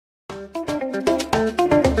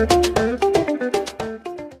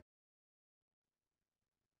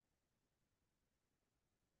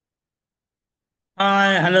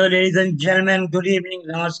Hello, ladies and gentlemen. Good evening.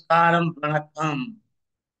 Namaskaram. Pranakam.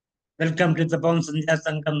 Welcome to the Bon Sandhya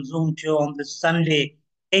Sangam Zoom show on this Sunday,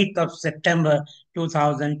 8th of September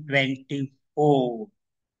 2024.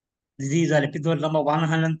 This is our episode number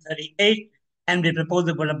 138, and we propose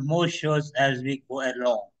to put up more shows as we go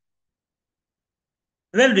along.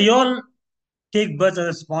 Well, we all take birth as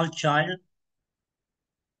a small child.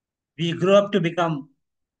 We grow up to become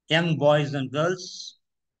young boys and girls.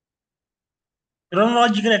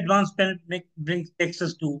 Chronological advancement takes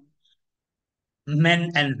us to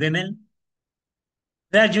men and women.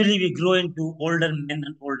 Gradually, we grow into older men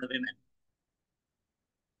and older women.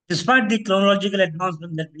 Despite the chronological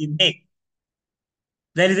advancement that we make,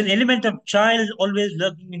 there is an element of child always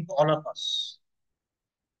lurking into all of us.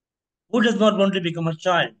 Who does not want to become a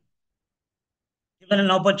child? Given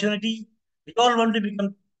an opportunity, we all want to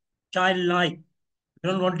become childlike. We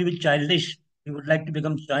don't want to be childish. We would like to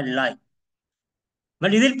become childlike.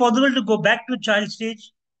 But is it possible to go back to child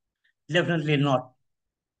stage? Definitely not.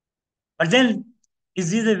 But then, is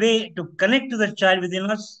this a way to connect to the child within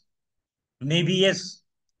us? Maybe yes.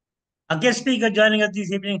 A guest speaker joining us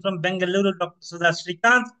this evening from Bengaluru, Dr. Sudha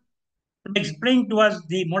Srikanth, to explain to us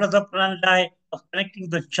the modus operandi of connecting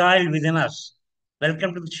the child within us.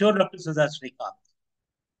 Welcome to the show, Dr. Sudha Srikanth.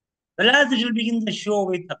 Well, as we shall begin the show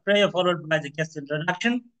with a prayer followed by the guest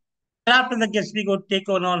introduction. After the guest speaker take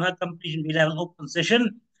on her completion, we'll have an open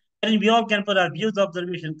session wherein we all can put our views,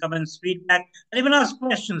 observations, comments, feedback, and even ask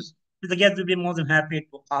questions which the guest will be more than happy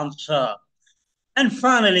to answer. And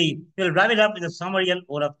finally, we'll wrap it up with a summary and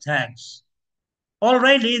vote of thanks. All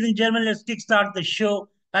right, ladies and gentlemen, let's kickstart the show.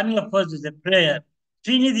 Coming up first is a prayer.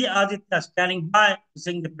 Srinidhi Aditya standing by to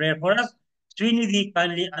sing the prayer for us. Srinidhi,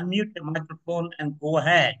 kindly unmute the microphone and go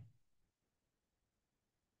ahead.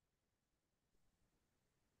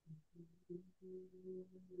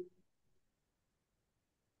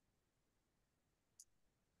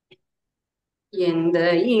 எந்த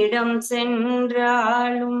இடம்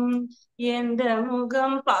சென்றாலும் எந்த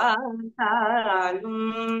முகம் பார்த்தாலும்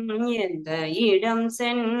எந்த இடம்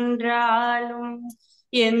சென்றாலும்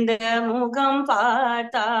எந்த முகம்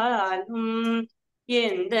பார்த்தாலும்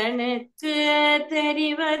எந்தனுக்கு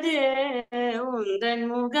தெரிவது உந்தன்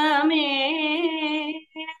முகமே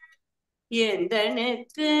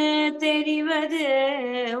எந்தனுக்கு தெரிவது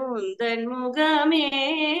உந்தன் முகமே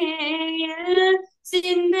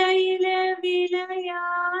சிந்தையில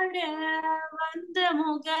விளையாட வந்த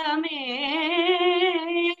முகமே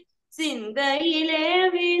சிந்தையிலே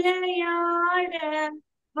விளையாட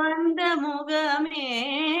வந்த முகமே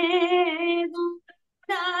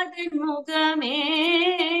குருநாதன் முகமே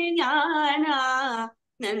ஞானா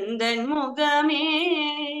நந்தன் முகமே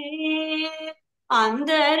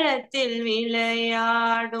அந்தரத்தில்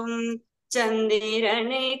விளையாடும்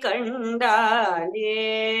சந்திரனை கண்டாலே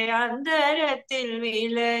அந்தரத்தில்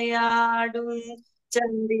விளையாடும்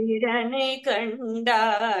சந்திரனை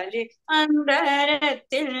கண்டாலே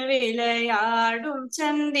அந்தரத்தில் விளையாடும்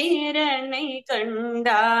சந்திரனை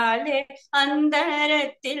கண்டாலே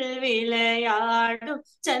அந்தரத்தில் விளையாடும்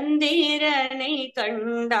சந்திரனை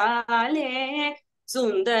கண்டாலே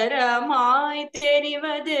சுந்தரமாய்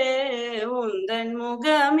தெரிவது உந்தன்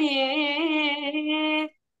முகமே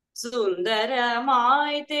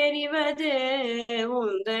சுந்தரமாய் தெரிவது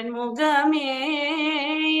உந்தன் முகமே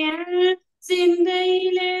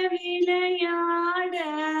சிந்தையில விளையாட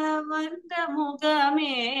வந்த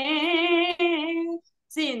முகமே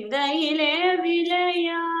சிந்தையிலே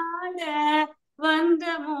விளையாட வந்த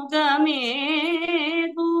முகமே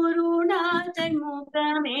குருநாதன்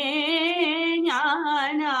முகமே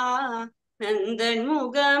ஞானா நந்தன்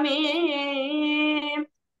முகமே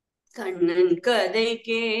கண்ணன் கதை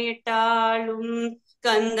கேட்டாலும்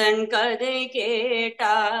கந்தன் கதை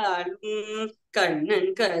கேட்டாலும்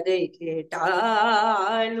கண்ணன் கதை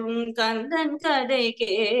கேட்டாலும் கந்தன் கதை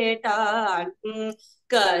கேட்டாலும்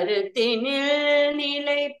கருத்தினில்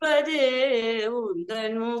நிலைப்பது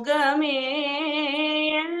உந்தன் முகமே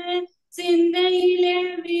சிந்தையிலே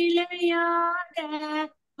விளையாட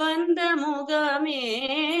வந்த முகமே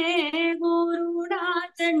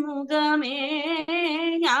குருநாதன் முகமே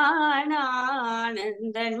ஞானானந்தன்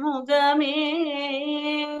முகமே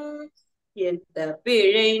எந்த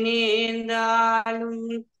பிழை நேர்ந்தாலும்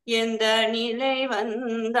எந்த நிலை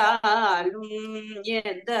வந்தாலும்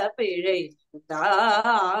எந்த பிழை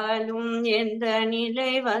வந்தாலும் எந்த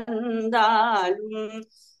நிலை வந்தாலும்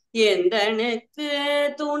எந்தனுக்கு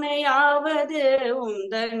துணையாவது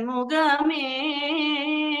உந்தன் முகமே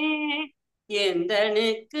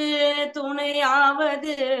எந்தனுக்கு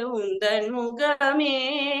துணையாவது உந்தன் முகமே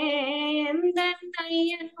எந்தன்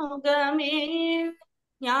ஐயன் முகமே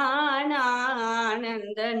ஞானானந்தன்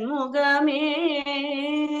முகமே.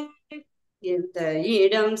 எந்த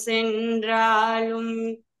இடம் சென்றாலும்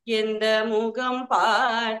எந்த முகம்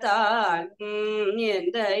பார்த்தாலும்,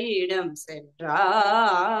 எந்த இடம்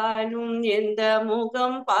சென்றாலும் எந்த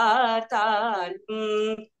முகம் பார்த்தாலும்,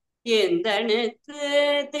 எந்தனுக்கு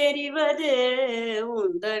தெரிவது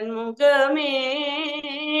உந்தன் முகமே.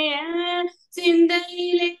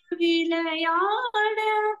 சிந்தையிலே விளையாட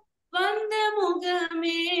வந்த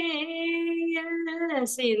முகமே,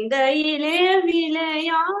 சிந்தையிலே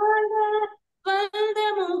விளையாட வந்த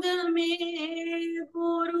முகமே,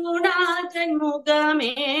 குருநாதன்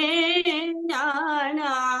முகமே,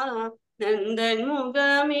 ஞானா நந்தன்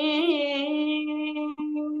முகமே.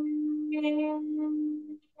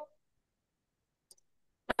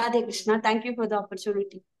 Radhe Krishna, thank you for the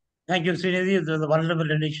opportunity. Thank you, Srinidhi. It was a wonderful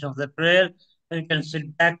rendition of the prayer. You can sit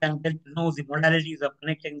back and get to know the modalities of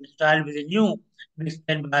connecting the child with a new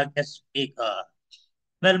explained by our guest speaker.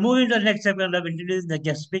 Well, moving to the next segment of introducing the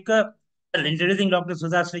guest speaker. Well, introducing Dr.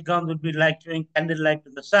 Sudha Srikanth would be like showing candlelight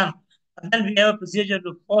to the sun. And then we have a procedure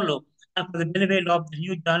to follow. And for the benefit of the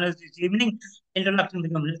new journalists this evening, introduction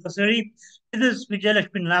becomes necessary. This is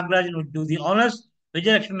Vijayalakshmi Nagarajan would do the honors.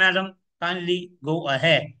 Vijayalakshmi Madam, kindly go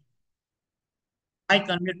ahead. Mic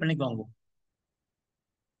unmute பண்ணிக்கோங்க.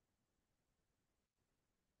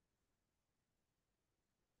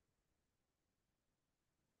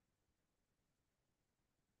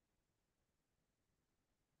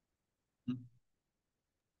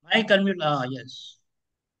 Mic unmute. Yes.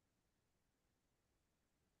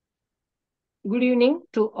 Good evening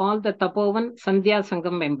to all the Tapovan Sandhya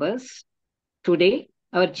Sangam members. Today,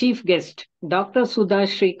 our chief guest, Dr. Sudha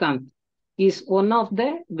Srikanth, is one of the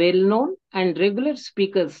well-known and regular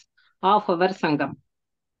speakers of our Sangam.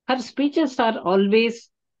 Her speeches are always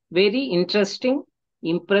very interesting,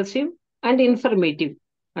 impressive, and informative,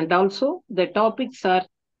 and also the topics are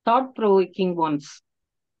thought-provoking ones.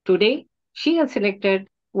 Today, she has selected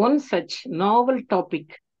one such novel topic,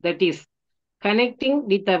 that is connecting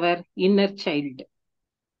with our inner child.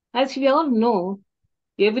 As we all know,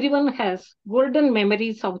 everyone has golden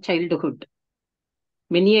memories of childhood.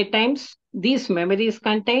 Many a times, these memories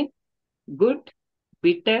contain good,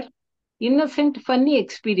 bitter, innocent, funny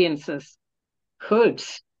experiences,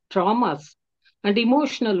 hurts, traumas, and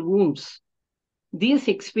emotional wounds. These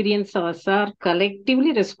experiences are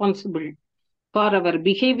collectively responsible for our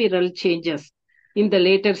behavioral changes in the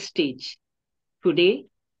later stage. Today,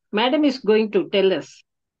 Madam is going to tell us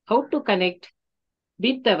how to connect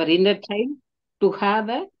with our inner child to have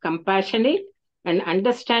a compassionate and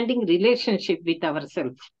understanding relationship with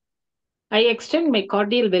ourselves. I extend my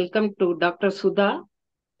cordial welcome to Dr. Sudha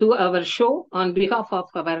to our show on behalf of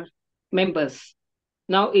our members.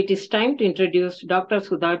 Now it is time to introduce Dr.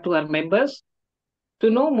 Sudha to our members. To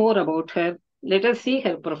know more about her, let us see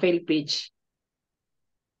her profile page.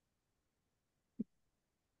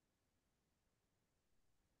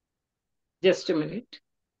 Just a minute.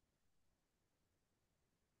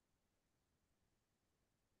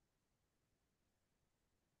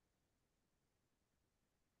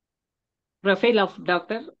 Profile of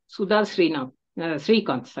Dr. Sudha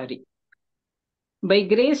Srikanth. By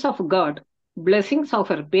grace of God, blessings of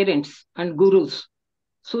her parents and gurus,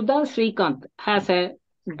 Sudha Srikanth has a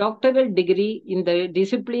doctoral degree in the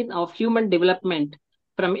discipline of human development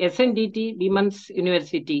from SNDT Women's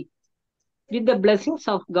University. With the blessings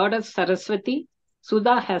of Goddess Saraswati,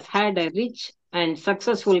 Sudha has had a rich and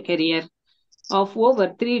successful career of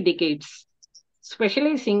over 3 decades,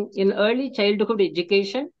 specializing in early childhood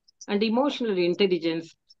education and emotional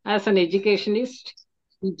intelligence as an educationist,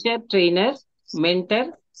 teacher, trainer,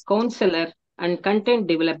 mentor, counselor, and content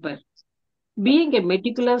developer. Being a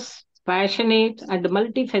meticulous, passionate, and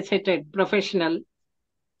multifaceted professional,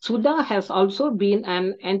 Sudha has also been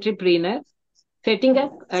an entrepreneur, setting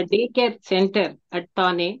up a daycare center at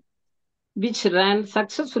Thane, which ran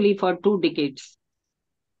successfully for 2 decades.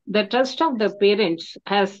 The trust of the parents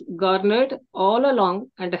has garnered all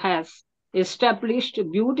along and has established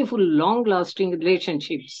beautiful, long-lasting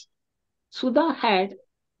relationships. Sudha had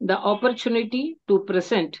the opportunity to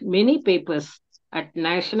present many papers at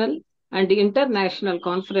national and international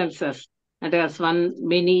conferences and has won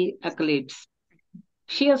many accolades.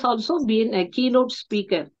 She has also been a keynote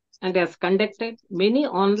speaker and has conducted many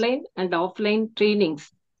online and offline trainings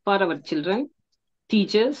for our children,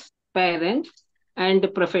 teachers, parents, and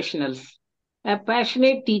professionals. A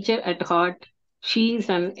passionate teacher at heart, she is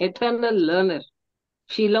an eternal learner.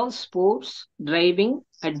 She loves sports, driving,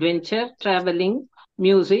 adventure, traveling,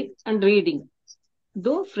 music, and reading.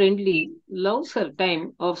 Though friendly, loves her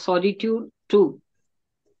time of solitude too.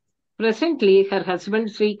 Presently, her husband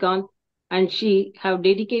Srikanth and she have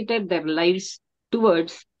dedicated their lives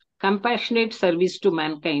towards compassionate service to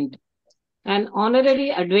mankind. An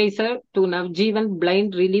honorary advisor to Navjeevan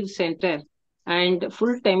Blind Relief Center and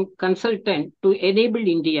full-time consultant to Enable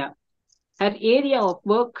India. Her area of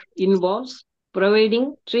work involves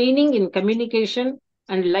providing training in communication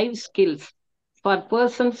and life skills for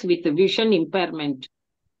persons with vision impairment.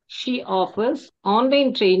 She offers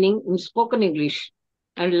online training in spoken English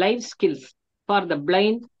and life skills for the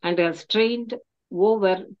blind and has trained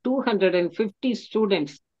over 250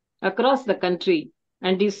 students across the country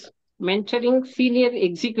and is mentoring senior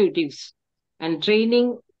executives and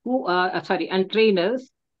and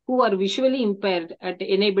trainers who are visually impaired at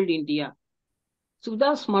Enabled India.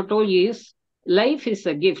 Sudha's motto is life is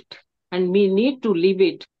a gift and we need to live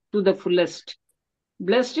it to the fullest.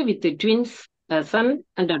 Blessed with the twins, a son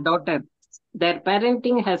and a daughter. Their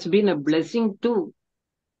parenting has been a blessing too,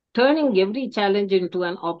 turning every challenge into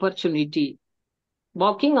an opportunity.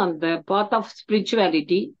 Walking on the path of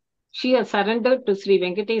spirituality, she has surrendered to Sri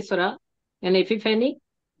Venkateswara, an epiphany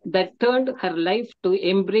that turned her life to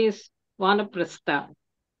embrace Vanaprastha.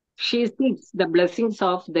 She seeks the blessings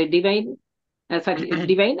of the divine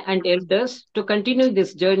and elders to continue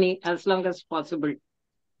this journey as long as possible.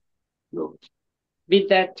 With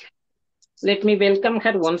that, let me welcome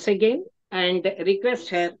her once again and request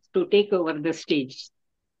her to take over the stage.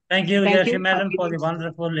 Thank you, Thank Jayashree you. Madam, for the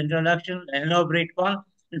wonderful introduction and elaborate one.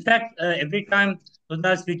 In fact, every time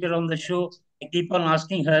Sudha speaker on the show, I keep on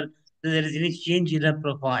asking her if there is any change in her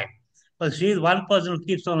profile. Because she is one person who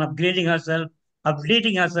keeps on updating herself,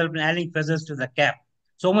 and adding feathers to the cap.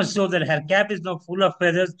 So much so that her cap is now full of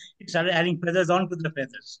feathers. She started adding feathers onto the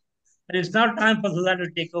feathers. But it's now time for Sudha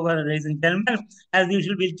to take over, ladies and gentlemen. As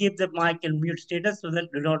usual, we'll keep the mic in mute status so that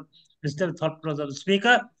we don't disturb the thought process of the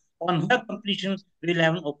speaker. On her completion, we'll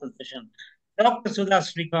have an open session. Dr. Sudha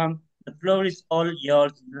Srikanth, the floor is all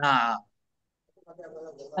yours now.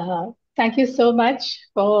 Thank you so much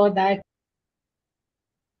for that.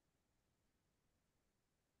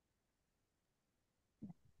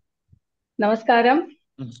 Namaskaram.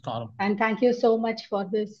 Namaskaram. And thank you so much for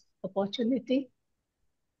this opportunity.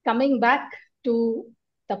 Coming back to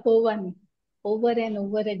Tapovan over and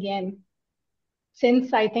over again,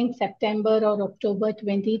 since I think September or October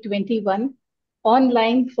 2021,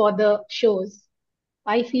 online for the shows,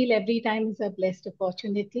 I feel every time is a blessed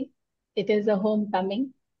opportunity. It is a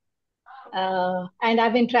homecoming. And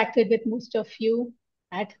I've interacted with most of you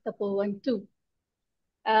at Tapovan too.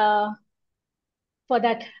 For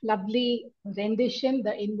that lovely rendition,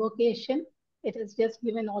 the invocation, it has just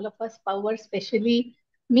given all of us power, especially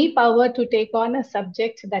me power to take on a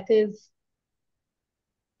subject that is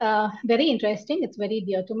very interesting. It's very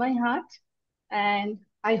dear to my heart. And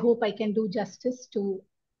I hope I can do justice to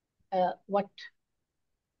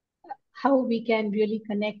how we can really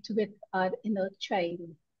connect with our inner child.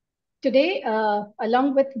 Today,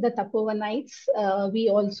 along with the Tapovanites, we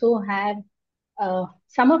also have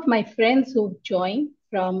some of my friends who've joined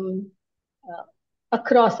from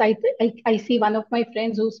across. I see one of my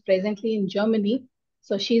friends who's presently in Germany.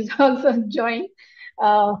 So she's also joined.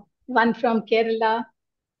 One from Kerala.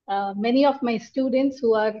 Many of my students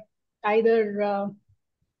who are either,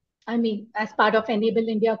 as part of Enable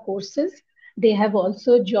India courses, they have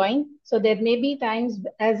also joined. So there may be times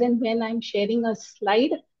as and when I'm sharing a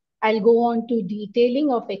slide, I'll go on to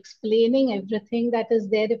detailing of explaining everything that is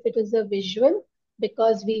there if it is a visual,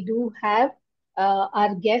 because we do have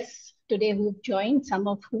our guests today who've joined, some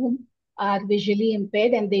of whom are visually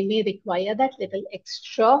impaired, and they may require that little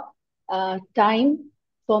extra time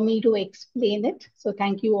for me to explain it. So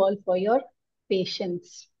thank you all for your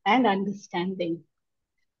patience and understanding.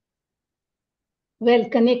 Well,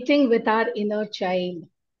 connecting with our inner child.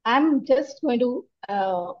 I'm just going to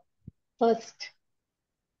first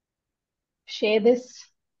share this.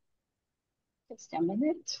 Just a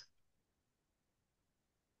minute.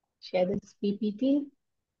 Share this PPT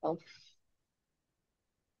of,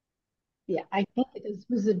 yeah, I think it is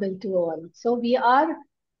visible to all. So we are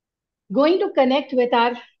going to connect with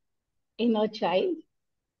our inner child.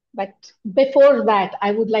 But before that,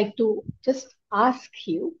 I would like to just ask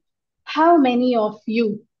you, how many of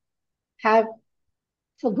you have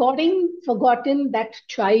forgotten that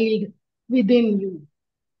child within you?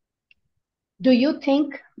 Do you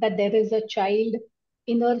think that there is a child,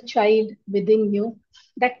 inner child within you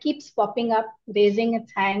that keeps popping up, raising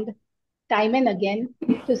its hand time and again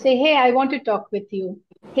to say, hey, I want to talk with you.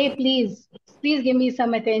 Hey, please give me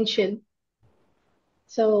some attention.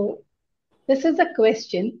 So this is a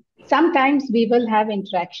question. Sometimes we will have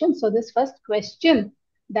interaction. So this first question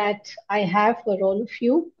that I have for all of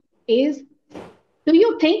you is, do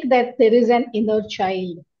you think that there is an inner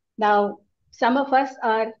child? Now, some of us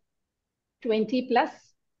are 20 plus.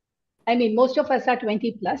 I mean, most of us are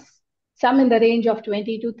 20 plus, some in the range of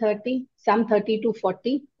 20 to 30, some 30 to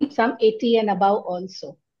 40, some 80 and above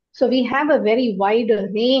also. So we have a very wide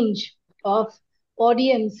range of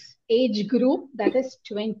audience age group that is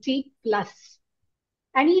 20 plus.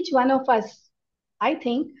 And each one of us, I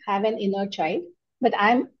think, have an inner child. But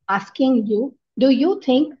I'm asking you, do you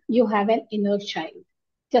think you have an inner child?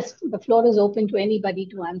 Just the floor is open to anybody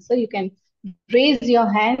to answer. You can raise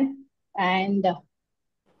your hand and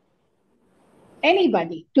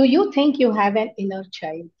anybody. Do you think you have an inner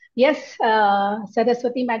child? Yes,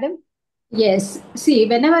 Saraswati, madam. Yes. See,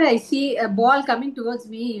 whenever I see a ball coming towards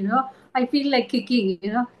me, I feel like kicking.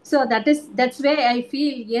 So that's where I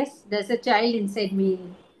feel, yes, there's a child inside me.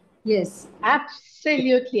 Yes.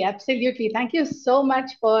 Absolutely, absolutely. Thank you so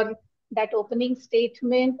much for that opening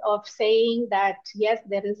statement of saying that, yes,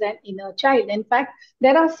 there is an inner child. In fact,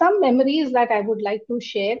 there are some memories that I would like to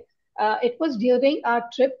share. It was during our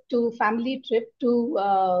family trip to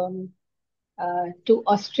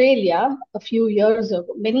Australia a few years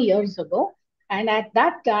ago, many years ago. And at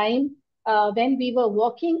that time, when we were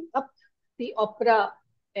walking up the opera,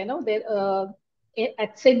 there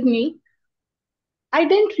at Sydney, I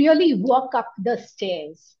didn't really walk up the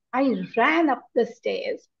stairs. I ran up the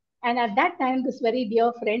stairs. And at that time, this very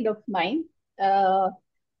dear friend of mine, uh,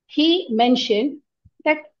 he mentioned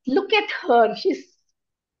that look at her.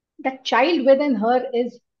 That child within her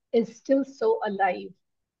is still so alive.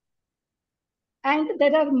 And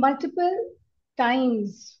there are multiple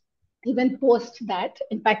times, even post that.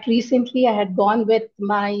 In fact, recently I had gone with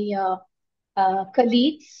my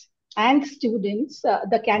colleagues and students,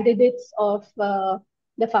 the candidates of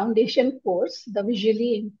the foundation course, the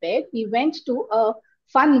visually impaired. We went to a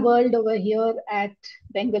fun world over here at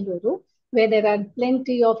Bengaluru, where there are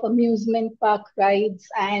plenty of amusement park rides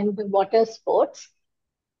and water sports.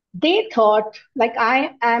 They thought like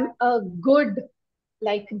I am a good,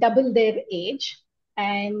 like double their age.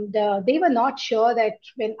 And they were not sure that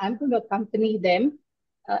when I'm going to accompany them,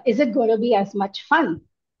 is it going to be as much fun?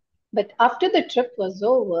 But after the trip was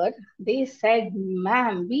over, they said,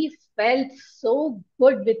 ma'am, we felt so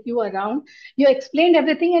good with you around. You explained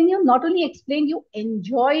everything, and you not only explained, you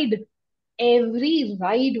enjoyed every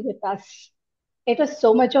ride with us. It was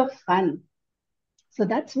so much of fun. So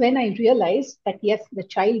that's when I realized that yes, the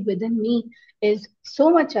child within me is so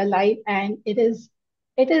much alive, and it is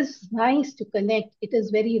nice to connect. It is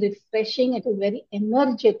very refreshing. It is very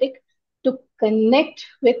energetic to connect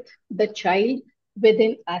with the child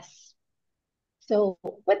within us. So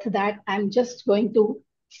with that, I'm just going to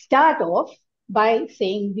start off by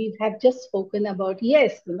saying we have just spoken about,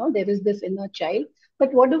 yes, there is this inner child,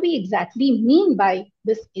 but what do we exactly mean by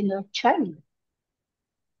this inner child?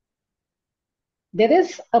 There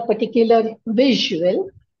is a particular visual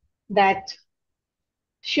that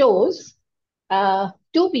shows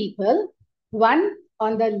two people. One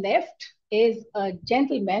on the left is a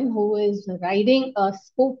gentleman who is riding a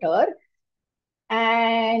scooter,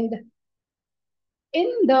 and in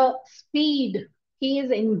the speed, he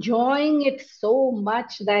is enjoying it so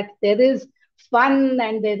much that there is fun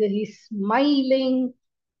and there is smiling,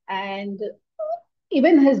 and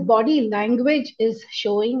even his body language is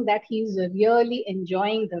showing that he's really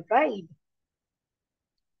enjoying the ride.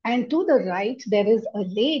 And to the right, there is a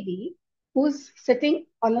lady who's sitting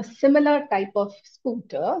on a similar type of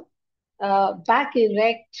scooter, back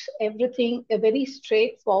erect, everything very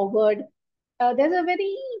straightforward. There's a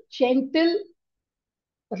very gentle,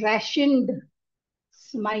 rationed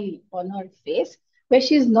smile on her face, where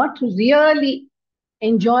she's not really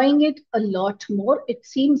enjoying it a lot more. It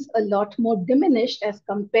seems a lot more diminished as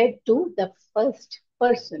compared to the first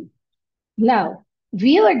person. Now,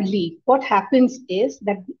 weirdly, what happens is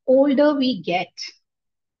that the older we get,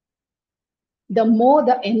 the more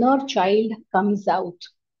the inner child comes out.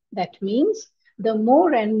 That means the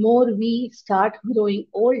more and more we start growing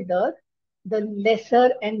older, the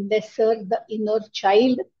lesser and lesser the inner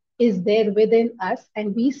child is there within us,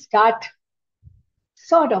 and we start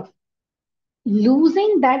sort of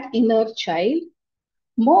losing that inner child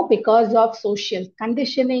more because of social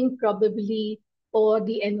conditioning, probably, or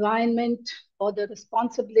the environment, or the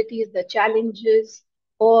responsibilities, the challenges,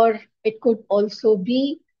 or it could also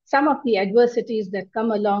be some of the adversities that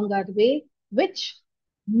come along our way, which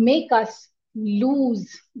make us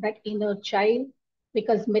lose that inner child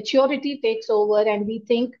because maturity takes over, and we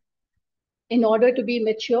think in order to be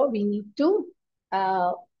mature, we need to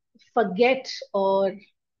uh, forget or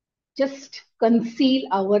just conceal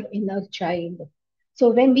our inner child. So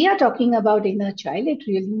when we are talking about inner child, it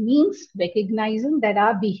really means recognizing that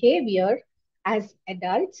our behavior as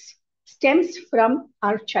adults stems from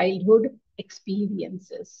our childhood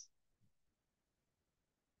experiences.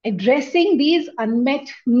 Addressing these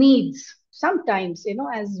unmet needs, sometimes,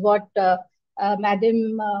 as what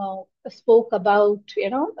Madam spoke about,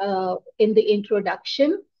 in the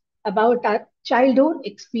introduction about our childhood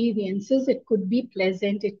experiences. It could be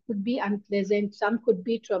pleasant, it could be unpleasant, some could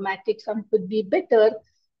be traumatic, some could be bitter.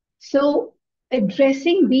 So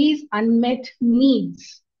addressing these unmet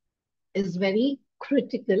needs is very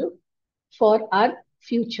critical for our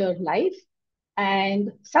future life.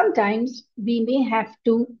 And sometimes we may have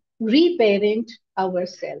to reparent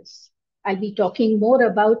ourselves. I'll be talking more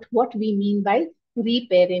about what we mean by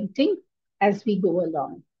reparenting as we go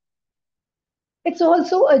along. It's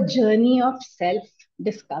also a journey of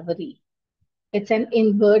self-discovery. It's an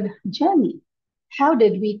inward journey. How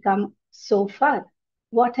did we come so far?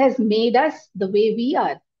 What has made us the way we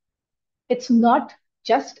are? It's not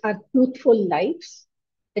just our truthful lives.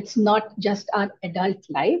 It's not just our adult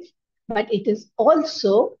life, but it is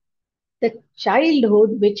also the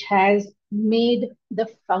childhood which has made the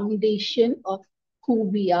foundation of who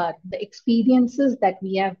we are, the experiences that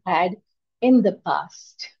we have had in the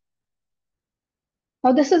past.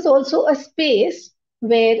 Now, this is also a space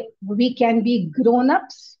where we can be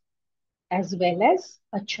grown-ups as well as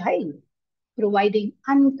a child, providing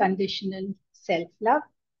unconditional self-love,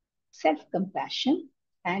 self-compassion,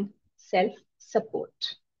 and self-support.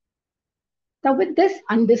 Now, with this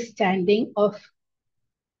understanding of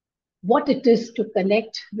what it is to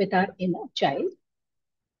connect with our inner child,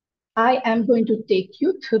 I am going to take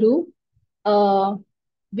you through a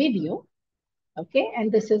video, okay?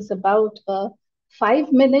 And this is about a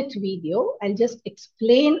 5-minute video. I'll just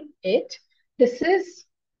explain it. This is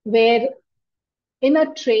where in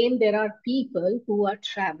a train, there are people who are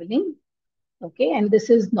traveling, okay? And this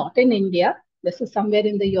is not in India. This is somewhere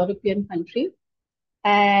in the European country.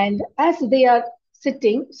 And as they are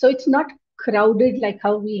sitting, so it's not crowded like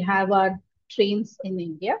how we have our trains in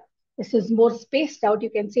India. This is more spaced out. You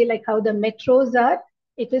can say like how the metros are.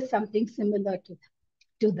 It is something similar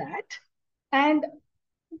to that. And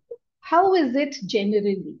how is it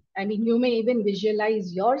generally? I mean, you may even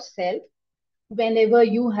visualize yourself whenever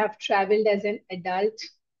you have traveled as an adult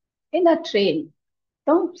in a train.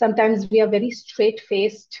 So sometimes we are very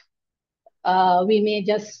straight-faced. We may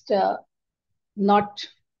just not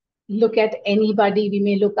look at anybody. We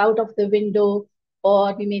may look out of the window,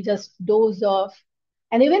 or we may just doze off.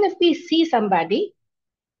 And even if we see somebody,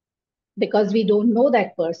 because we don't know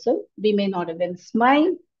that person, we may not even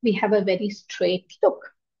smile. We have a very straight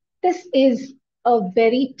look. This is a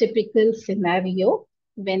very typical scenario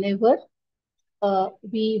whenever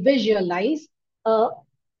we visualize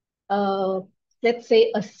let's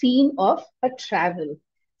say a scene of a travel.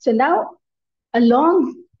 So now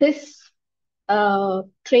along this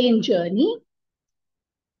train journey,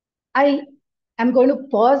 I am going to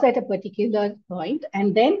pause at a particular point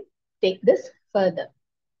and then take this further.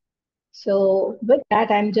 So with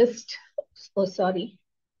that, I'm just, oh, sorry.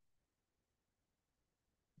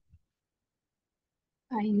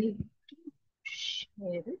 I need to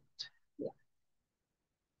share it. Yeah.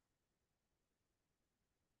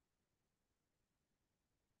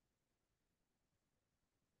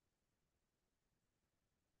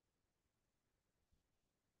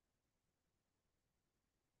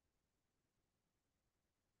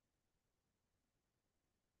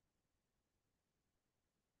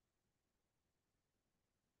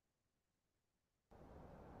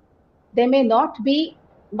 There may not be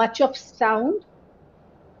much of sound.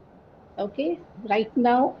 Okay, right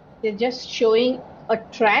now they're just showing a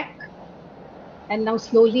track, and now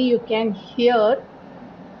slowly you can hear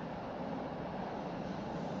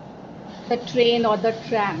the train or the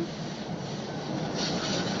tram.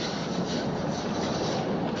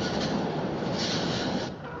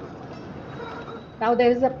 Now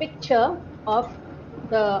there is a picture of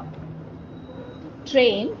the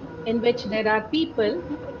train in which there are people,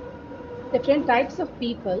 different types of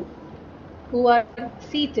people who are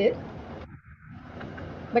seated,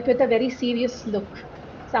 but with a very serious look.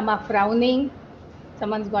 Some are frowning,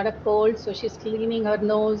 someone's got a cold, so she's cleaning her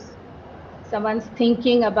nose. Someone's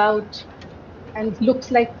thinking about and looks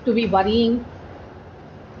like to be worrying.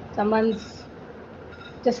 Someone's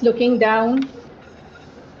just looking down.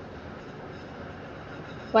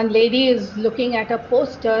 One lady is looking at a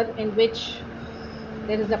poster in which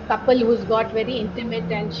there is a couple who's got very intimate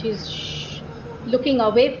and she's looking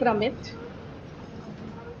away from it.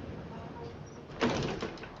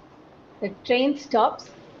 The train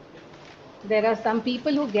stops There are some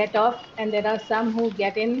people who get off and there are some who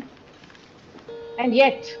get in. And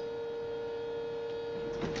yet,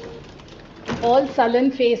 all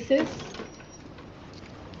sullen faces,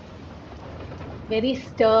 very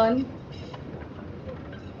stern.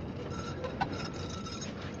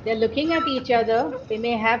 They're looking at each other. They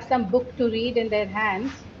may have some book to read in their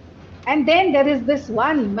hands. And then there is this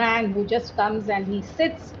one man who just comes and he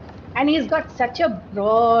sits and he's got such a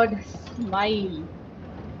broad smile,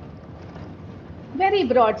 very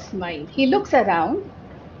broad smile. He looks around.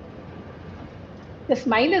 The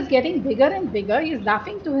smile is getting bigger and bigger. He's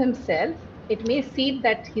laughing to himself. It may seem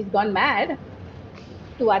that he's gone mad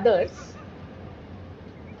to others,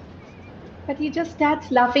 but he just starts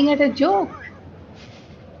laughing at a joke.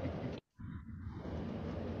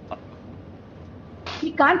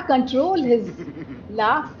 He can't control his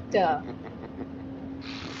laughter.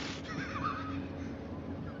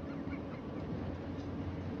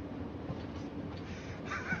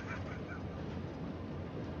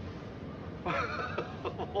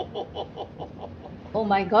 Oh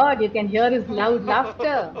my God, you can hear his loud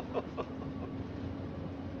laughter.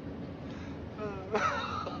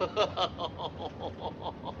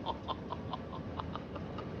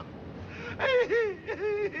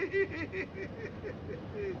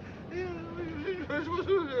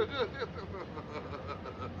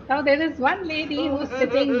 Now there is one lady who's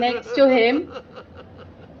sitting next to him.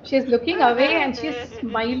 She's looking away and she's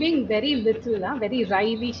smiling very little, very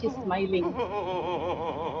wryly she's smiling.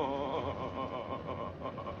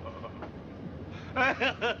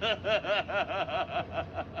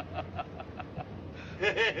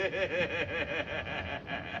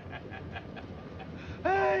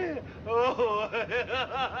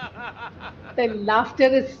 The laughter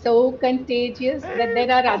is so contagious that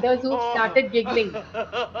there are others who've started giggling.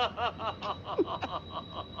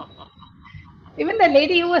 Even the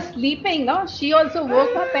lady who was sleeping, no, she also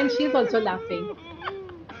woke up and she's also laughing.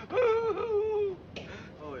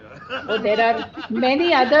 Oh, there are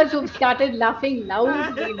many others who've started laughing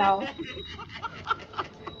loudly now.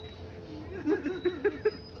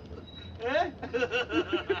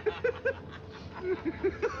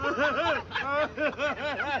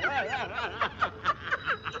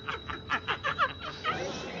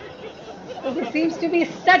 So this seems to be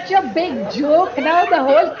such a big joke now. The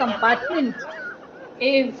whole compartment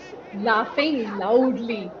is laughing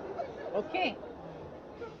loudly. Okay.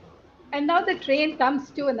 And now the train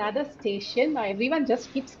comes to another station. Now everyone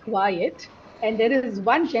just keeps quiet. And there is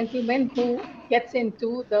one gentleman who gets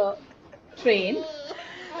into the train.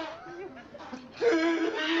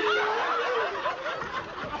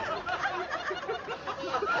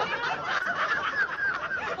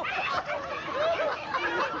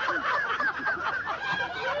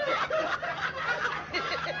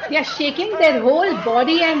 They are shaking their whole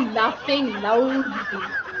body and laughing loudly.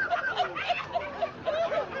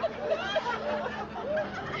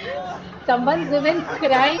 Someone's even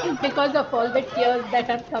crying because of all the tears that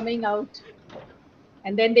are coming out.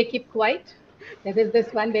 And then they keep quiet. There is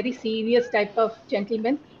this one very serious type of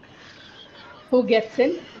gentleman who gets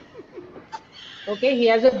in. Okay, he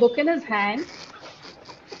has a book in his hand.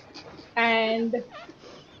 And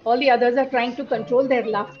all the others are trying to control their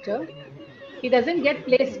laughter. He doesn't get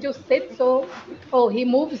place to sit, so he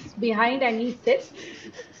moves behind and he sits.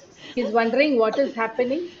 He's wondering what is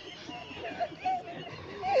happening.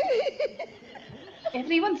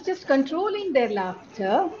 Everyone's just controlling their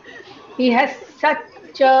laughter. He has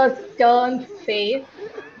such a stern face.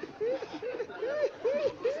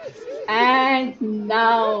 And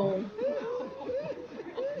now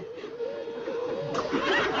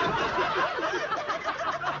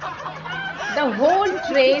the whole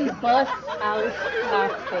train bursts out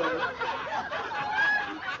laughing.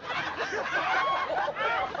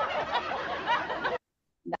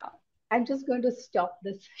 Now, I'm just going to stop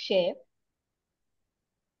this share.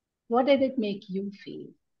 What did it make you feel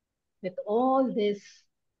with all this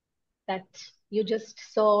that you just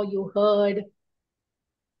saw, you heard?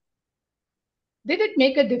 Did it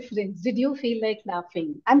make a difference? Did you feel like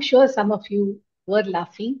laughing? I'm sure some of you were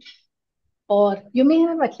laughing, or you may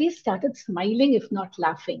have at least started smiling, if not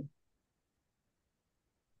laughing.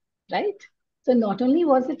 Right? So not only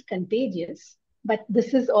was it contagious, but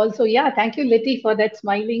this is also, thank you, Liti, for that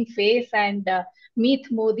smiling face, and Meet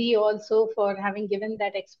Modi also for having given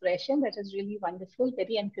that expression. That is really wonderful,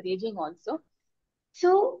 very encouraging also.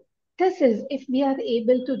 So this is, if we are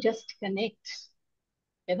able to just connect,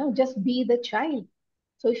 just be the child.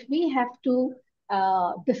 So if we have to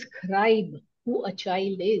describe who a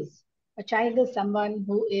child is someone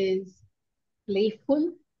who is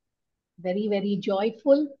playful, very, very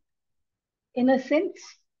joyful, innocent,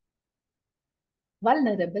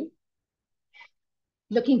 vulnerable,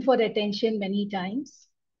 looking for attention many times,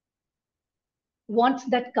 wants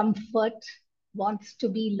that comfort, wants to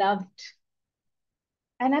be loved,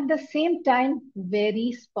 and at the same time,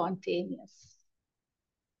 very spontaneous.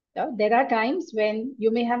 There are times when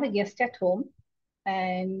you may have a guest at home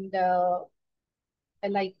and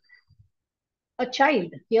like a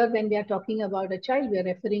child. Here, when we are talking about a child, we are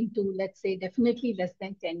referring to, let's say, definitely less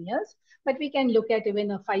than 10 years, but we can look at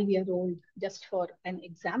even a 5-year-old just for an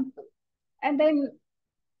example. And then,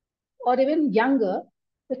 or even younger,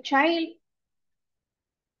 the child,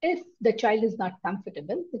 if the child is not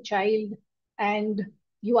comfortable, the child, and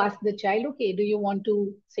you ask the child, okay, do you want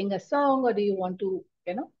to sing a song or do you want to,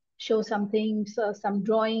 show something, so some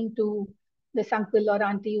drawing to this uncle or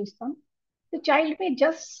auntie who's come? The child may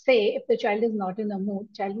just say, if the child is not in a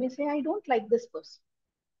mood, child may say, I don't like this person.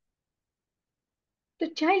 The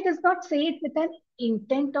child does not say it with an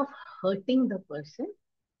intent of hurting the person.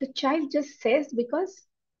 The child just says because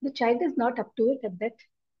the child is not up to it at that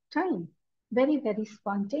time. Very, very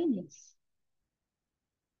spontaneous.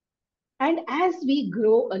 And as we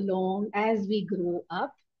grow along, as we grow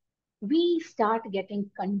up, we start getting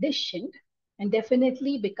conditioned and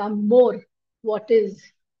definitely become more what is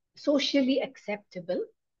socially acceptable.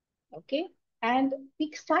 Okay. And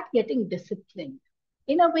we start getting disciplined.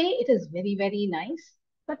 In a way, it is very, very nice,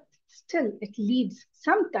 but still it leads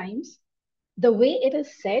sometimes the way it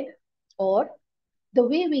is said or the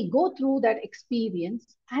way we go through that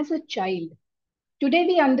experience as a child. Today,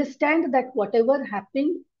 we understand that whatever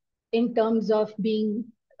happened in terms of being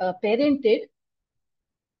parented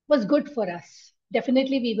was good for us.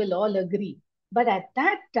 Definitely, we will all agree. But at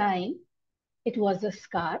that time, it was a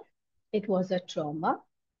scar, it was a trauma,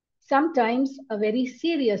 sometimes a very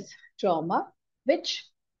serious trauma, which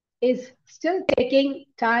is still taking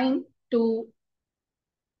time to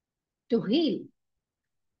heal.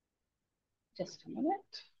 Just a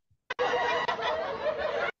minute.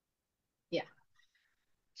 Yeah.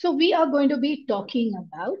 So we are going to be talking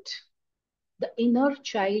about the inner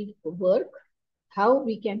child work, how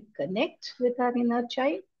we can connect with our inner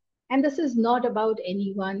child. And this is not about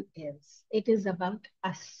anyone else. It is about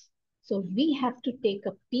us. So we have to take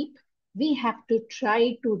a peep. We have to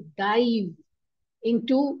try to dive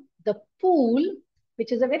into the pool,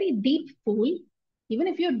 which is a very deep pool. Even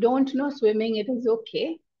if you don't know swimming, it is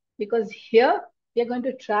okay. Because here we are going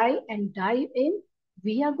to try and dive in.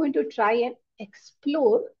 We are going to try and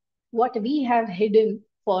explore what we have hidden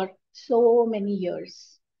for so many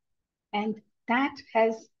years. And that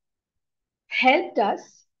has helped us,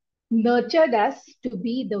 nurtured us to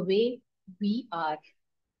be the way we are.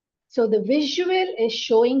 So the visual is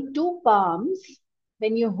showing two palms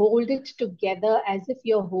when you hold it together as if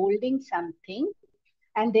you're holding something.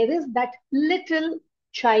 And there is that little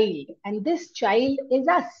child, and this child is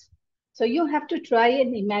us. So you have to try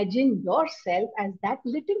and imagine yourself as that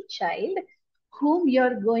little child whom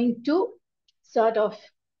you're going to sort of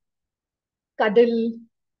cuddle,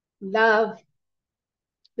 love.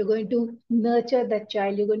 You're going to nurture that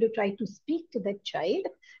child. You're going to try to speak to that child,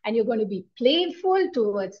 and you're going to be playful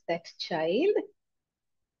towards that child.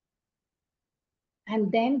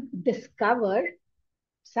 And then discover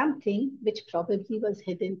something which probably was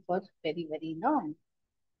hidden for very, very long.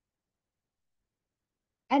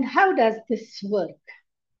 And how does this work?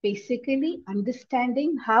 Basically,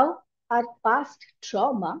 understanding how our past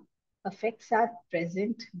trauma affects our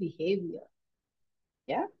present behavior.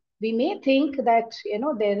 Yeah, we may think that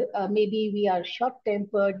there maybe we are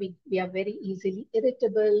short-tempered, we are very easily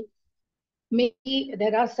irritable. Maybe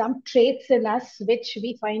there are some traits in us which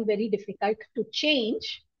we find very difficult to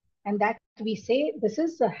change, and that we say this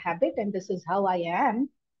is a habit and this is how I am.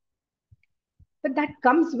 But that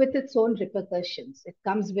comes with its own repercussions. It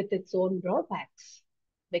comes with its own drawbacks,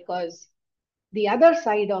 because the other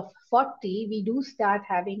side of 40, we do start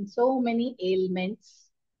having so many ailments,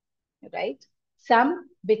 right? Some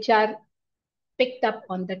which are picked up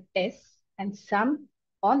on the test, and some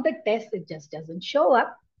on the test, it just doesn't show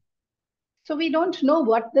up. So we don't know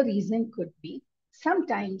what the reason could be.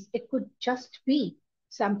 Sometimes it could just be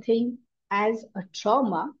something as a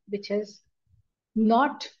trauma which has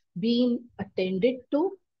not been attended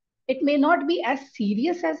to. It may not be as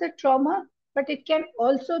serious as a trauma, but it can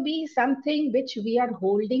also be something which we are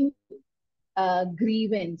holding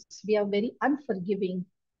grievance. We are very unforgiving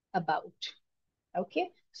about. Okay,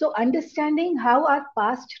 so understanding how our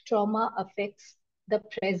past trauma affects the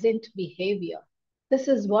present behavior. This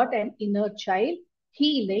is what an inner child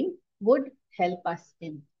healing would help us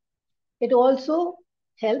in. It also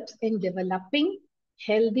helps in developing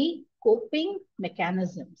healthy coping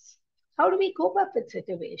mechanisms. How do we cope up with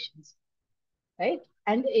situations? right?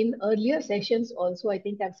 And in earlier sessions also, I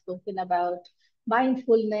think I've spoken about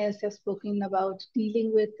mindfulness, I've spoken about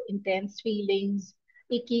dealing with intense feelings,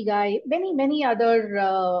 ikigai, many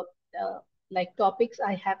other like topics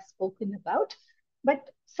I have spoken about. But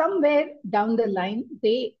somewhere down the line,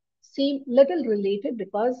 they seem little related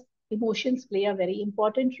because emotions play a very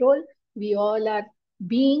important role. We all are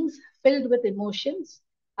beings filled with emotions.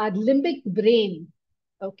 Our limbic brain,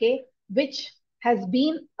 okay, which has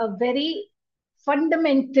been a very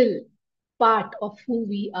fundamental part of who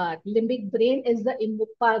we are. Limbic brain is the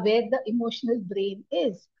where the emotional brain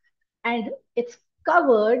is, and it's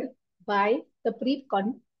covered by the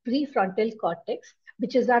prefrontal cortex,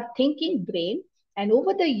 which is our thinking brain. And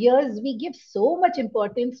over the years, we give so much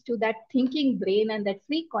importance to that thinking brain and that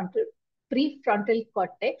prefrontal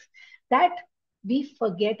cortex that we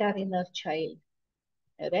forget our inner child,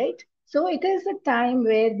 right? So it is a time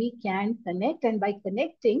where we can connect, and by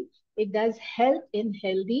connecting, it does help in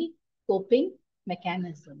healthy coping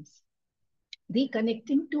mechanisms.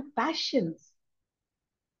 Reconnecting to passions.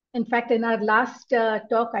 In fact, in our last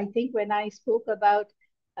talk, I think when I spoke about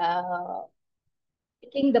uh,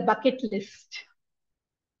 picking the bucket list,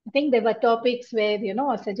 I think there were topics where,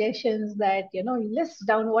 or suggestions that, you list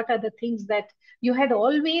down what are the things that you had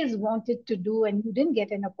always wanted to do and you didn't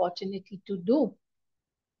get an opportunity to do.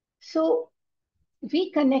 So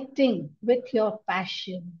reconnecting with your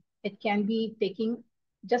passion. It can be taking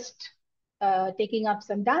up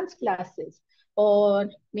some dance classes, or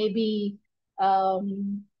maybe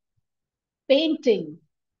um, painting.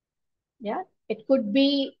 Yeah, it could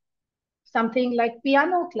be something like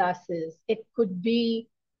piano classes. It could be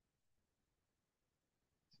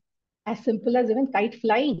as simple as even kite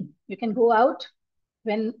flying. You can go out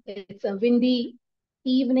when it's a windy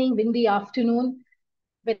evening, windy afternoon,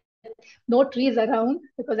 with no trees around,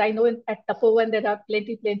 because I know at Tapovan there are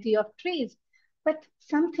plenty of trees. But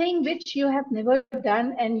something which you have never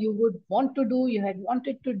done and you would want to do, you had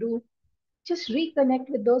wanted to do, just reconnect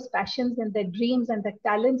with those passions and the dreams and the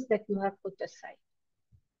talents that you have put aside.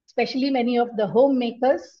 Especially many of the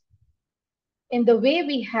homemakers, in the way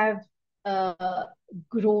we have uh,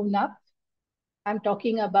 grown up. I'm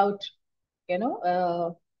talking about, you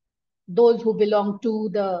know, those who belong to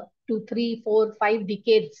the 2, 3, 4, 5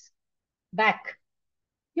 decades back.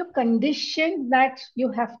 You're conditioned that you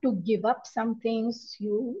have to give up some things,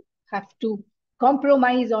 you have to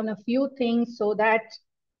compromise on a few things so that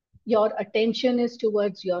your attention is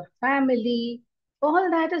towards your family. All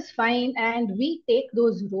that is fine, and we take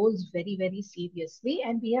those roles very seriously,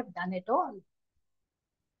 and we have done it all.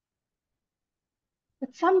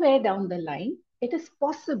 But somewhere down the line, it is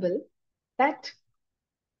possible that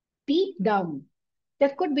deep down,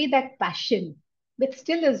 there could be that passion, which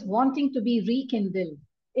still is wanting to be rekindled.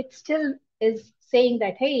 It still is saying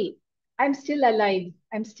that, hey, I'm still alive,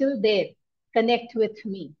 I'm still there, connect with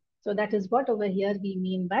me. So that is what over here we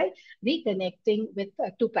mean by reconnecting with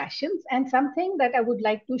two passions, and something that I would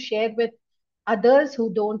like to share with others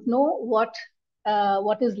who don't know what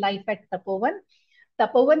is life at Tapovan.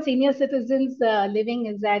 Tapovan senior citizens living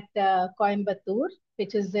is at Coimbatore,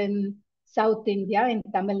 which is in South India, in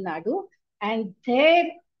Tamil Nadu. And there,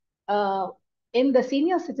 uh, in the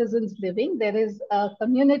senior citizens living, there is a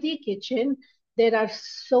community kitchen. There are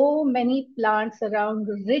so many plants around,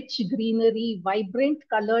 rich greenery, vibrant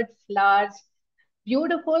colored flowers,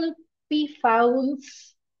 beautiful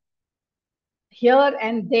peafowls here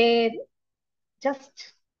and there,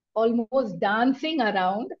 just almost dancing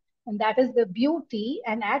around. And that is the beauty.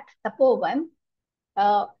 And at Tapovan,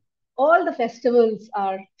 uh, all the festivals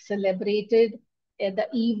are celebrated. The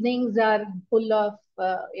evenings are full of,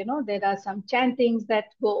 there are some chantings that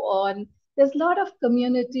go on. There's a lot of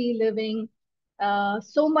community living,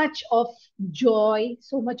 so much of joy,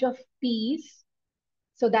 so much of peace.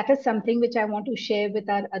 So that is something which I want to share with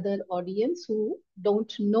our other audience who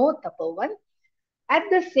don't know Tapovan. At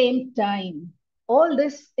the same time, all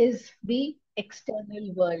this is the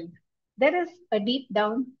external world. There is a deep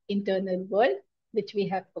down internal world which we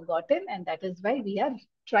have forgotten, and that is why we are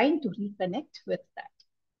trying to reconnect with that.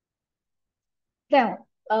 Now,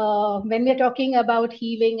 when we're talking about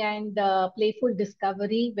healing and playful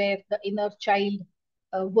discovery, where the inner child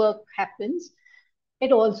work happens,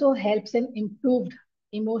 it also helps in improved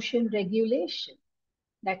emotion regulation.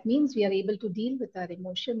 That means we are able to deal with our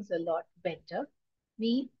emotions a lot better.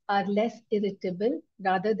 We are less irritable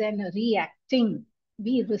rather than reacting.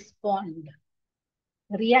 We respond.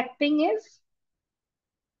 Reacting is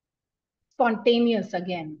spontaneous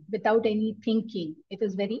again, without any thinking. It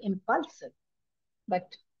is very impulsive. But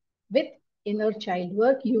with inner child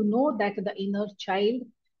work, you know that the inner child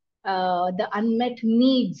the unmet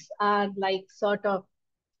needs are like sort of,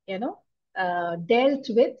 dealt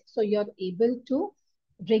with. So you're able to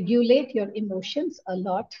regulate your emotions a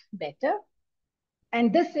lot better.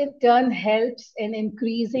 And this in turn helps in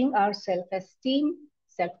increasing our self-esteem,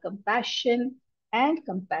 self-compassion, and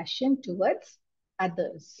compassion towards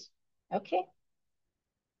others. Okay.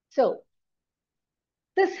 So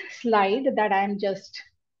this slide that I've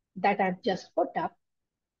just put up,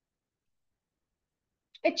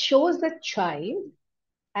 it shows the child,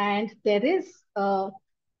 and there is a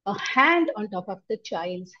hand on top of the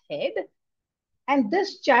child's head, and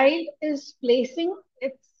this child is placing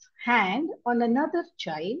its hand on another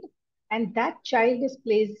child, and that child is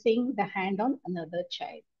placing the hand on another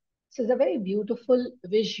child. So it's a very beautiful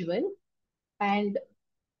visual. And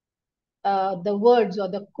the words or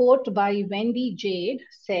the quote by Wendy Jade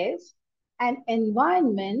says, an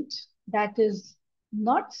environment that is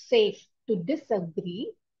not safe to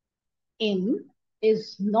disagree in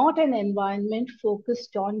is not an environment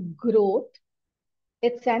focused on growth.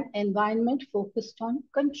 It's an environment focused on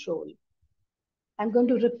control. I'm going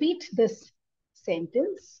to repeat this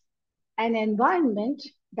sentence. An environment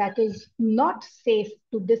that is not safe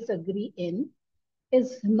to disagree in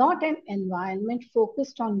is not an environment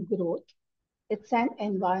focused on growth. It's an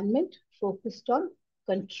environment focused on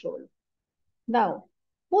control. Now,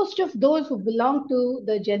 most of those who belong to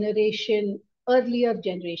the earlier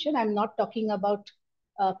generation, I'm not talking about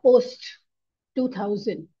post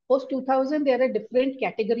 2000. Post 2000, they're a different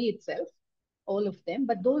category itself, all of them.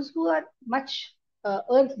 But those who are much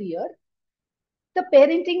earlier, the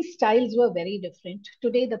parenting styles were very different.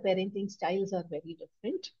 Today, the parenting styles are very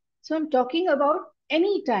different. So I'm talking about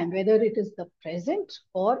any time, whether it is the present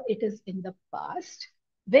or it is in the past,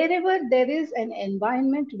 wherever there is an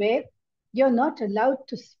environment where you're not allowed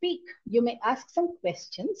to speak. You may ask some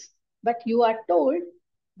questions, but you are told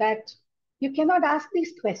that you cannot ask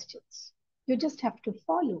these questions. You just have to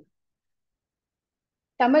follow.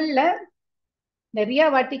 தமிழ்ல நிறைய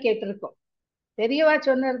வாட்டி கேட்டிருக்கோம், பெரியவா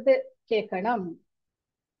சொன்னது கேட்கணும்,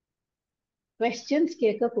 questions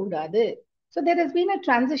கேட்கக்கூடாது. So there has been a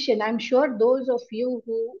transition. I'm sure those of you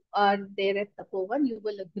who are there at Tapovan, you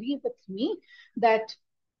will agree with me that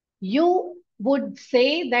you would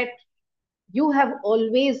say that you have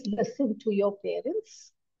always listened to your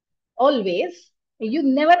parents. Always. You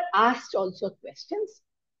never asked also questions.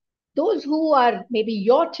 Those who are maybe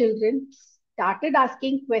your children started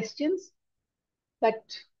asking questions, but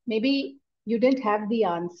maybe you didn't have the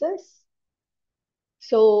answers.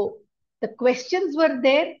 So the questions were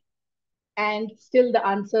there and still the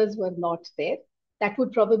answers were not there. That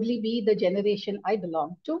would probably be the generation I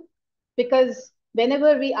belong to, because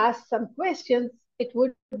whenever we ask some questions, it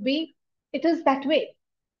would be, it is that way.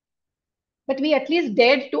 But we at least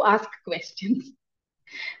dared to ask questions.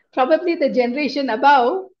 Probably the generation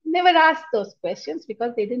above never asked those questions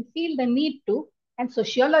because they didn't feel the need to. And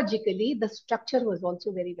sociologically, the structure was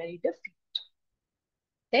also very, very different.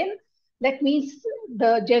 Then that means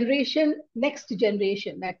the next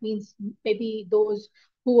generation, that means maybe those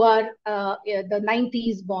who are the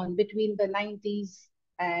 90s born, between the 90s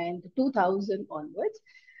and 2000 onwards,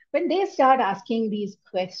 when they start asking these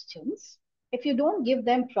questions, if you don't give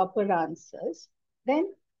them proper answers, then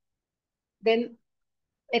they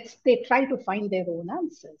try to find their own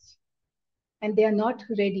answers. And they are not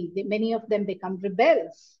ready. Many of them become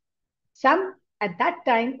rebels. Some at that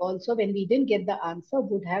time also, when we didn't get the answer,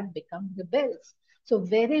 would have become rebels. So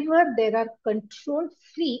wherever there are control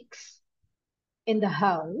freaks in the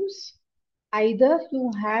house, either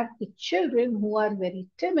you have the children who are very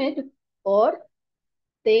timid or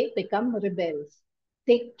they become rebels.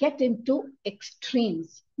 They get into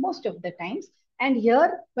extremes most of the times. And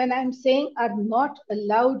here, when I'm saying are not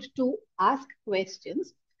allowed to ask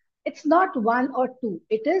questions, it's not one or two.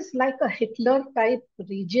 It is like a Hitler type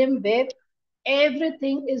regime where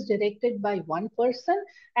everything is directed by one person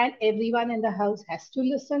and everyone in the house has to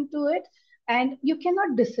listen to it. And you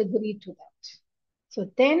cannot disagree to that.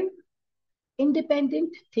 So then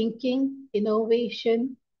independent thinking,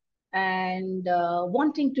 innovation, and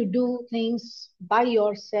wanting to do things by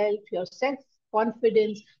yourself, your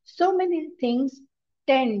self-confidence, so many things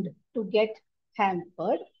tend to get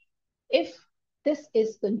hampered if this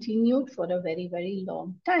is continued for a very, very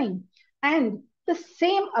long time. And the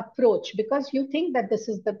same approach, because you think that this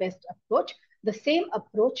is the best approach, the same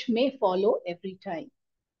approach may follow every time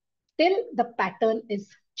till the pattern is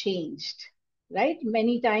changed, right?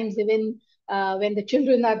 Many times, even when the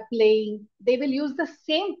children are playing, they will use the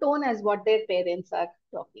same tone as what their parents are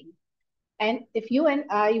talking. And if you and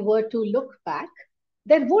I were to look back,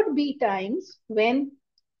 there would be times when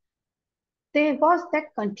there was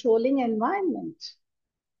that controlling environment,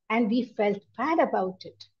 and we felt bad about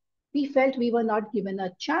it. We felt we were not given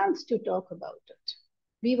a chance to talk about it.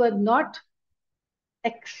 We were not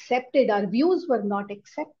accepted, our views were not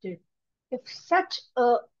accepted. If such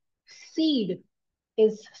a seed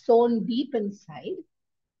is sown deep inside,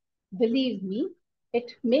 believe me,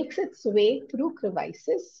 it makes its way through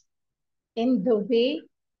crevices in the way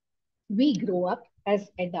we grow up as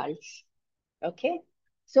adults. Okay?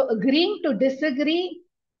 So agreeing to disagree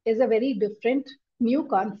is a very different new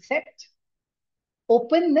concept.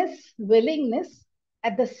 Openness, willingness.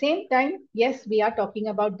 At the same time, yes, we are talking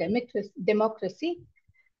about democracy.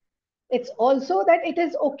 It's also that it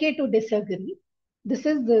is okay to disagree. This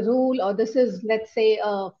is the rule, or this is, let's say,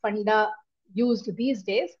 a funda used these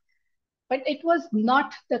days, but it was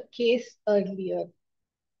not the case earlier.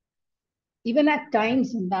 Even at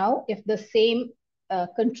times now, if the same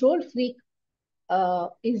control freak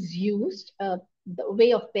is used, the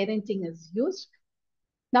way of parenting is used.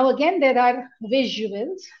 Now, again, there are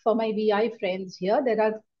visuals for my VI friends here. There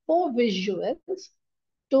are 4 visuals.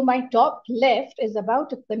 To my top left is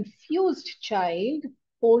about a confused child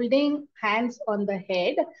holding hands on the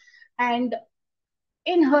head, and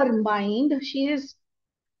in her mind, she is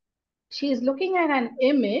looking at an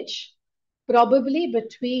image, probably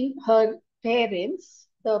between her parents.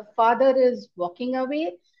 The father is walking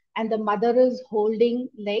away, and the mother is holding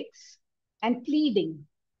legs and pleading.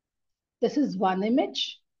 This is one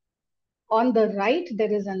image. On the right,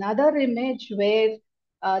 there is another image where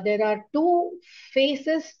there are 2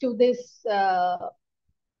 faces to this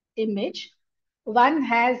image. One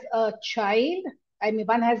has a child,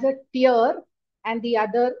 one has a tear, and the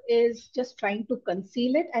other is just trying to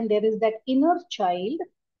conceal it. And there is that inner child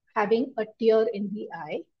having a tear in the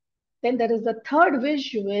eye. Then there is a third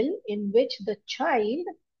visual in which the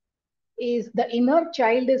inner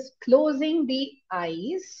child is closing the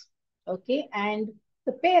eyes, okay, and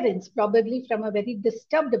the parents, probably from a very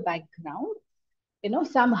disturbed background,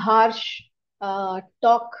 some harsh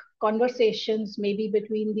talk, conversations, maybe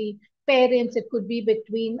between the parents, it could be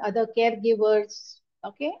between other caregivers,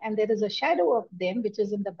 okay, and there is a shadow of them which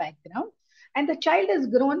is in the background, and the child is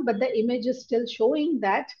grown, but the image is still showing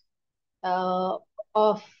that uh,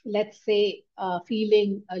 of, let's say,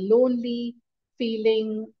 feeling lonely,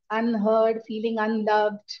 feeling unheard, feeling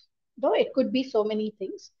unloved, though it could be so many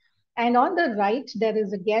things. And on the right, there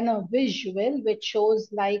is again a visual which shows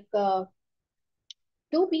like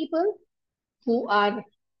 2 people who are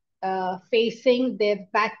facing their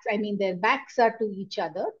backs, their backs are to each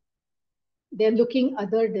other. They're looking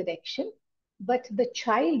other direction, but the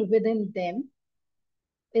child within them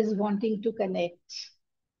is wanting to connect.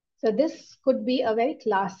 So this could be a very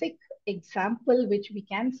classic example, which we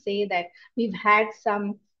can say that we've had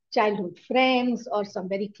some childhood friends or some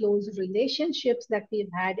very close relationships that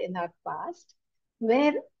we've had in our past,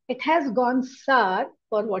 where it has gone sour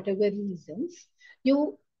for whatever reasons.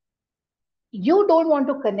 You don't want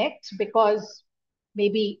to connect because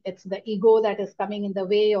maybe it's the ego that is coming in the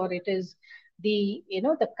way, or it is the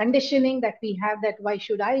conditioning that we have, that why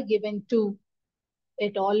should I give in to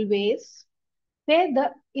it always, where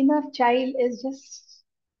the inner child is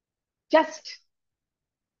just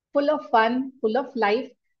full of fun, full of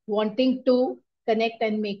life, wanting to connect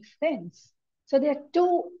and make friends. So they're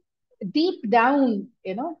too deep down,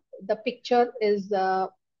 the picture is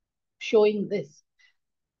showing this.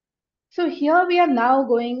 So here we are now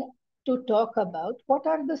going to talk about what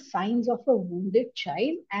are the signs of a wounded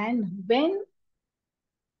child, and when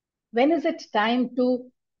is it time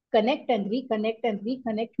to connect and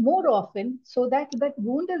reconnect more often so that that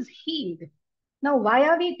wound is healed. Now, why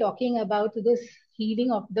are we talking about this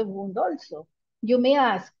healing of the wound also? You may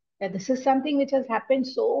ask that this is something which has happened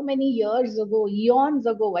so many years ago, eons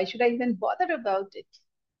ago. Why should I even bother about it?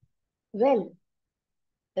 Well,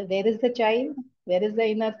 where is the child? Where is the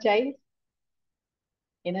inner child?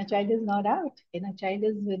 Inner child is not out. Inner child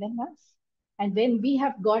is within us. And when we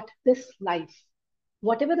have got this life,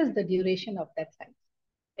 whatever is the duration of that life,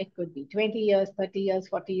 it could be 20 years, 30 years,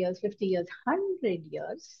 40 years, 50 years, 100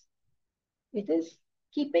 years. It is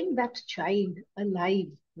keeping that child alive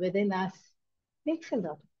within us makes a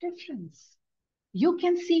lot of difference. You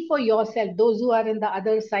can see for yourself, those who are in the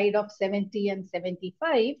other side of 70 and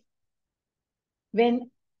 75,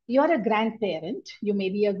 when you're a grandparent, you may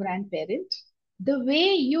be a grandparent, the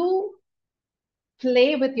way you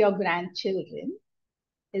play with your grandchildren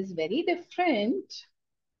is very different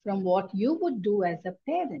from what you would do as a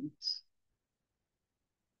parent.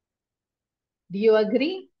 Do you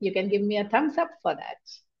agree? You can give me a thumbs up for that.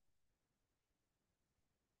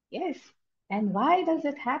 Yes. And why does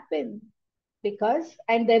it happen? Because,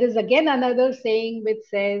 and there is again another saying which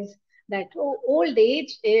says that, oh, old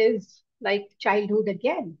age is like childhood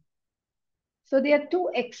again. So there are two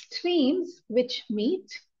extremes which meet,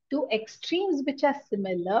 two extremes which are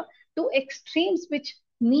similar, two extremes which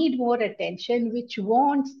need more attention, which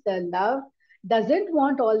wants the love, doesn't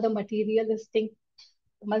want all the materialistic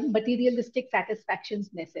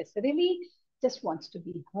satisfactions necessarily, just wants to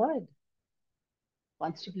be heard,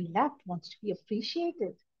 wants to be loved, wants to be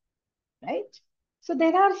appreciated, right? So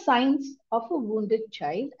there are signs of a wounded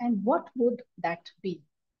child, and what would that be?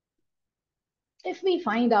 If we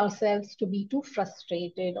find ourselves to be too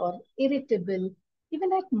frustrated or irritable,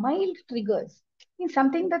 even at mild triggers, in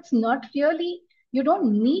something that's not really, you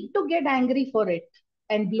don't need to get angry for it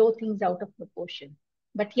and blow things out of proportion.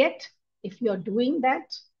 But yet, if you're doing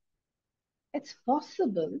that, it's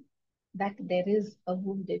possible that there is a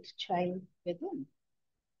wounded child within.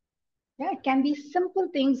 Yeah, it can be simple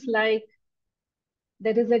things like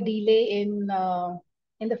there is a delay in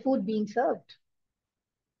the food being served.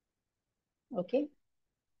 Okay,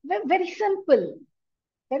 very simple,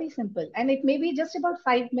 very simple. And it may be just about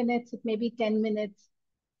 5 minutes, it may be 10 minutes.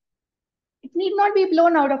 It need not be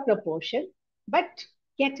blown out of proportion, but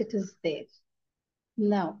yet it is there.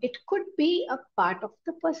 Now, it could be a part of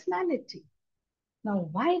the personality. Now,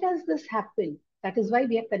 why does this happen? That is why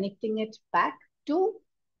we are connecting it back to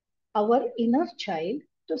our inner child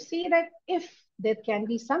to see that if there can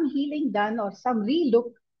be some healing done or some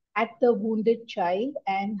relook at the wounded child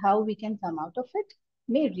and how we can come out of it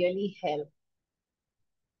may really help.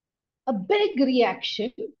 A big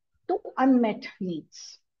reaction to unmet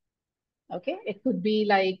needs. Okay, it could be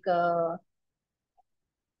like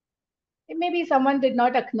maybe someone did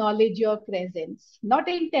not acknowledge your presence, not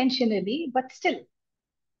intentionally, but still,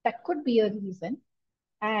 that could be a reason.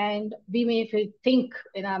 And we may think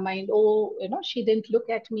in our mind, oh, she didn't look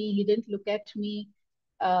at me, he didn't look at me,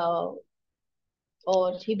 uh,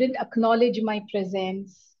 or he didn't acknowledge my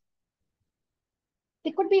presence.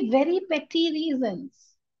 They could be very petty reasons,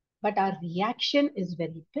 but our reaction is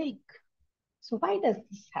very big. So why does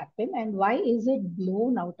this happen and why is it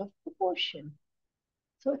blown out of proportion?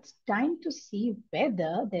 So it's time to see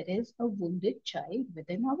whether there is a wounded child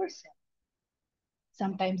within ourselves.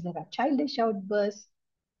 Sometimes there are childish outbursts,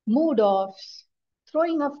 mood offs,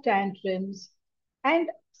 throwing of tantrums, and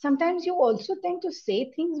sometimes you also tend to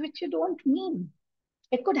say things which you don't mean.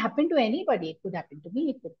 It could happen to anybody. It could happen to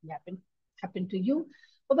me. It could happen to you.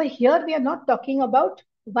 Over here, we are not talking about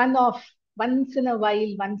one-off, once in a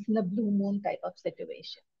while, once in a blue moon type of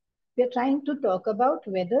situation. We are trying to talk about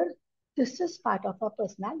whether this is part of our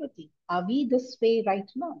personality. Are we this way right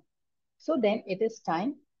now? So then it is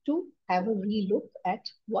time to have a relook at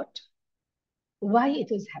why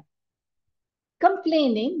it is happening.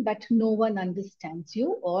 Complaining that no one understands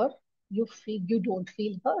you or you don't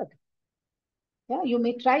feel heard. Yeah, you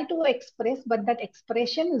may try to express, but that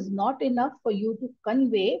expression is not enough for you to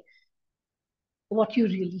convey what you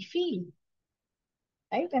really feel.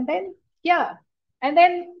 Right? And then, yeah. And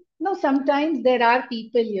then, sometimes there are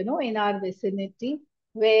people, in our vicinity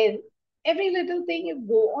where every little thing you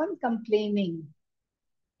go on complaining.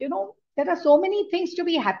 There are so many things to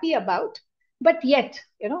be happy about, but yet,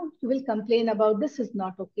 you will complain about this is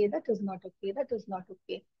not okay, that is not okay, that is not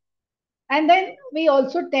okay. And then we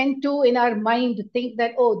also tend to, in our mind, think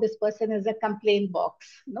that, oh, this person is a complaint box.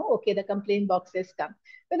 No, okay, the complaint box has come.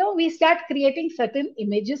 We start creating certain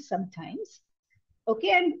images sometimes.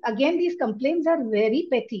 Okay, and again, these complaints are very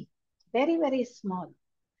petty, very, very small.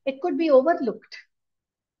 It could be overlooked.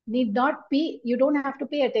 Need not be, you don't have to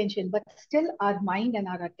pay attention, but still our mind and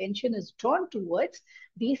our attention is drawn towards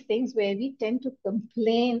these things where we tend to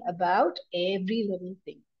complain about every little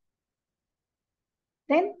thing.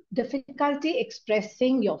 Then difficulty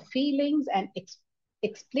expressing your feelings and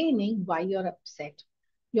explaining why you're upset.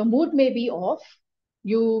 Your mood may be off,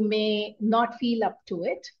 you may not feel up to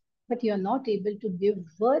it, but you're not able to give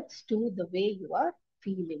words to the way you are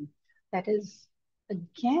feeling. That is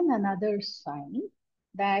again another sign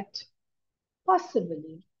that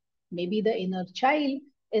possibly maybe the inner child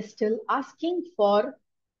is still asking for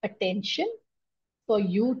attention, for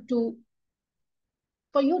you to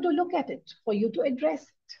look at it, for you to address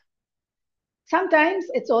it. Sometimes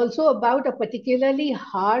it's also about a particularly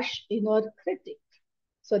harsh inner critic.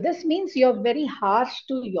 So this means you're very harsh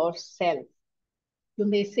to yourself. You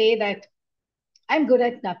may say that I'm good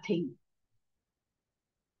at nothing.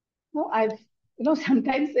 No,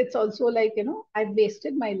 sometimes it's also like, I've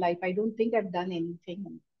wasted my life. I don't think I've done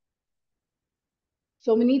anything.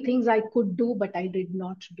 So many things I could do, but I did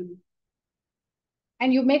not do.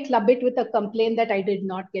 And you may club it with a complaint that I did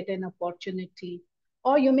not get an opportunity.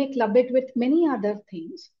 or you may club it with many other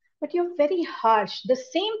things, but you're very harsh. The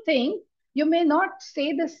same thing, you may not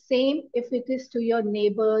say the same if it is to your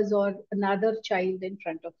neighbors or another child in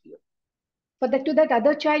front of you. To that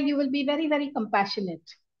other child, you will be very, very compassionate.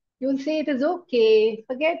 You will say, it is okay,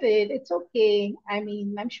 forget it, it's okay. I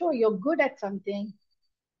mean, I'm sure you're good at something.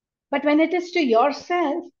 But when it is to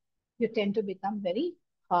yourself, you tend to become very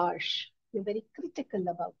harsh. You're very critical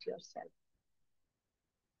about yourself.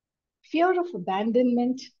 Fear of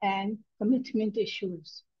abandonment and commitment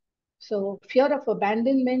issues. So fear of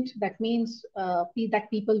abandonment, that means that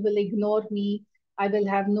people will ignore me. I will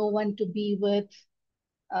have no one to be with.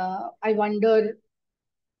 I wonder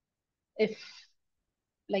if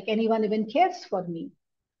like anyone even cares for me.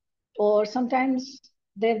 Or sometimes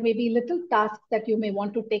there may be little tasks that you may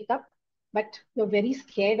want to take up, but you're very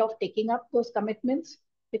scared of taking up those commitments,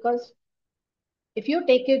 because if you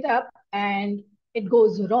take it up and it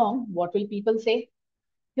goes wrong, what will people say?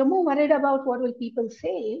 You're more worried about what will people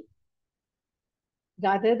say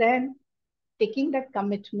rather than taking that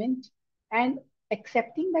commitment and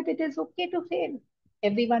accepting that it is okay to fail.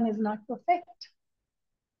 Everyone is not perfect.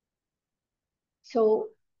 So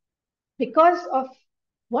because of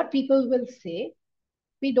what people will say,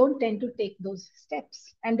 we don't tend to take those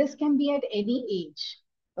steps. And this can be at any age.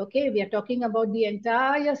 Okay, we are talking about the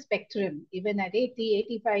entire spectrum, even at 80,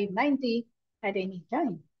 85, 90, at any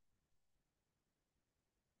time.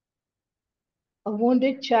 A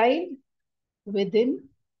wounded child within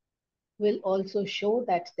will also show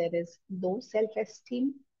that there is low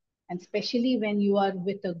self-esteem. And especially when you are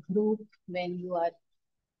with a group, when you are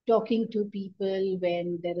talking to people,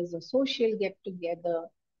 when there is a social get-together,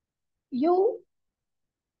 you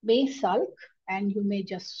may sulk and you may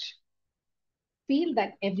just feel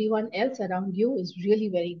that everyone else around you is really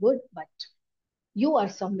very good, but you are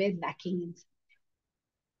somewhere lacking in something.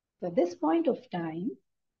 So at this point of time,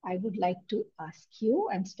 I would like to ask you,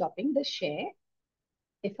 I'm stopping the share.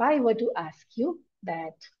 If I were to ask you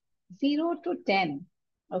that 0 to 10,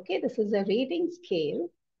 okay, this is a rating scale,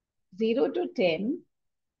 0 to 10.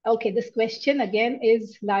 Okay, this question again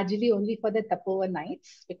is largely only for the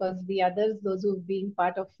Tapovanites, because the others, those who've been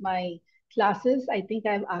part of my classes, I think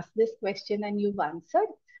I've asked this question and you've answered.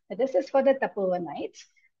 But this is for the Tapovanites,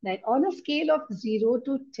 that on a scale of 0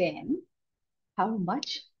 to 10, how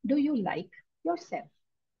much do you like yourself?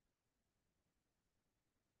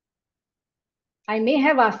 I may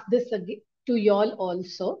have asked this to y'all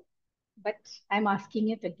also, but I'm asking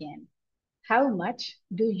it again. How much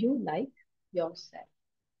do you like yourself?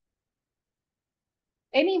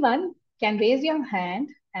 Anyone can raise your hand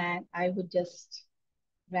and I would just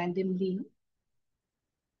randomly.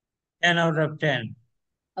 10 out of 10.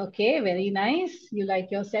 Okay, very nice. You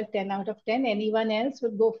like yourself 10 out of 10. Anyone else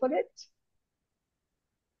would go for it?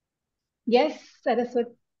 Yes,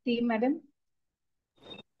 Saraswati, madam.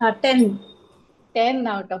 10. 10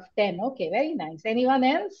 out of 10. Okay, very nice. Anyone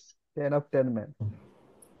else? 10 of 10, ma'am.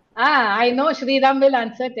 I know Sriram will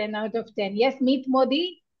answer 10 out of 10. Yes, Meet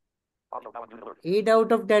Modi. 8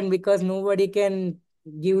 out of 10, because nobody can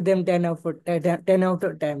give them 10 out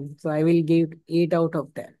of 10. So I will give 8 out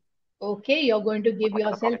of 10. Okay, you're going to give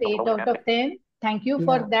yourself 8 out of 10. Thank you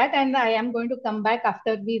for that. And I am going to come back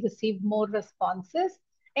after we receive more responses.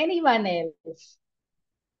 Anyone else?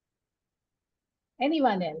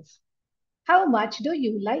 Anyone else? How much do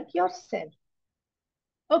you like yourself?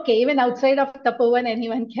 Okay, even outside of Tapovan,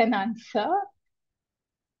 anyone can answer.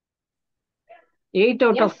 8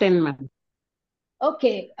 out of Yes. 10, ma'am.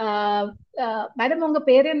 Okay. Madam, unga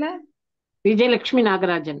per enna? Vijay Lakshmi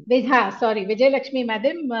Nagarajan. Sorry, Vijay Lakshmi,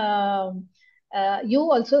 madam. You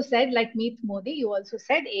also said, like Meet Modi, you also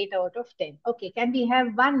said 8 out of 10. Okay, can we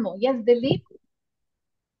have one more? Yes, Dilip?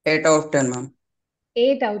 8 out of 10, ma'am.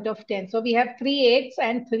 8 out of 10. So we have 3 8s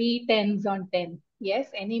and 3 10s on 10. Yes,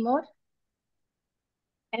 any more?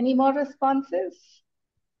 Any more responses?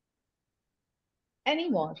 Any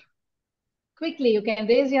more? Quickly, you can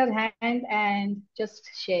raise your hand and just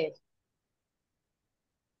share.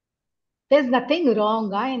 There's nothing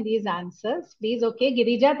wrong in these answers. Please, okay.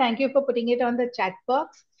 Girija, thank you for putting it on the chat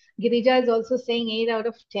box. Girija is also saying 8 out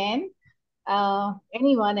of 10.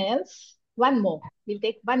 Anyone else? One more. We'll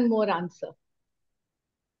take one more answer.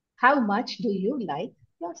 How much do you like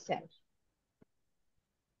yourself?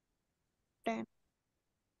 10.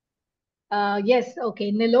 Yes,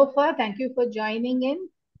 okay. Nilofer, thank you for joining in.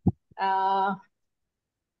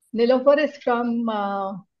 Nilofer is from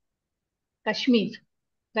Kashmir,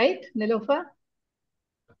 right, Nilofer?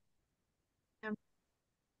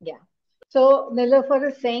 Yeah. So Nilofer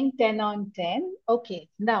is saying 10 on 10. Okay.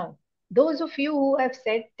 Now, those of you who have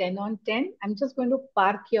said 10 on 10, I'm just going to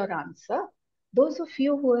park your answer. Those of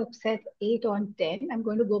you who have said 8 on 10, I'm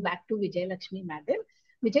going to go back to Vijay Lakshmi Madam.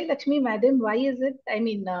 Vijay Lakshmi Madam, why is it?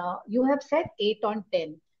 You have said 8 on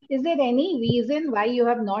 10. Is there any reason why you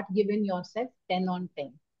have not given yourself 10 on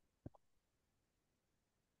 10?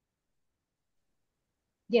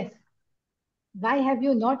 Yes. Why have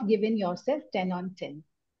you not given yourself 10 on 10?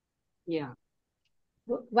 Yeah.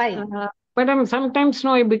 Why? Madam, sometimes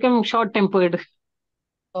I become short-tempered.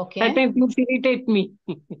 Okay. Certain things irritate me.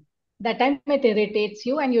 That time it irritates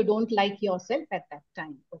you and you don't like yourself at that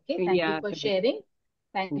time. Okay. Thank you for sharing.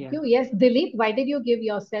 Thank you. Yes, Dilip, why did you give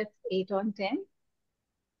yourself 8 on 10?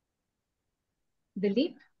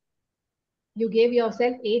 Dilip, you gave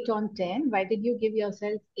yourself 8 on 10. Why did you give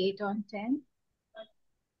yourself 8 on 10?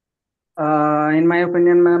 In my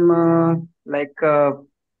opinion, ma'am,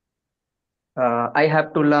 I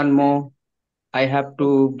have to learn more. I have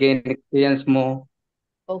to gain experience more.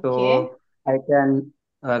 Okay. So I can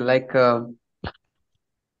uh,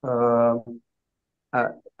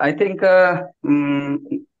 I think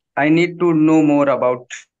I need to know more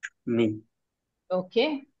about me.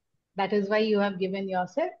 Okay. That is why you have given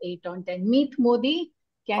yourself 8 on 10. Meet Modi,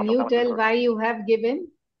 can you tell why you have given?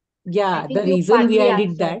 Yeah, I think the you reason partly behind it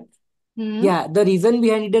answered. that. Yeah, the reason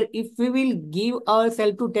behind it, if we will give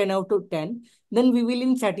ourselves to 10 out of 10, then we will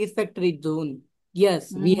in satisfactory zone.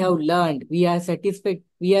 Yes, we have learned. We are satisfied.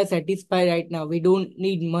 We are satisfied right now. We don't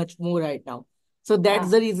need much more right now. So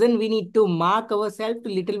that's the reason we need to mark ourselves a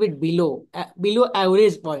little bit below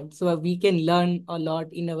average point, so we can learn a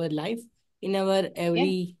lot in our life, in our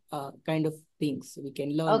every kind of things we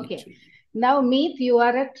can learn. Okay. Actually. Now, Meet, you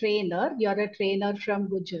are a trainer. You're a trainer from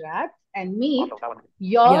Gujarat. And Meet,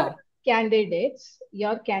 your candidates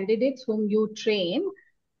whom you train,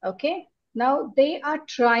 okay, now they are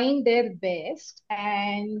trying their best.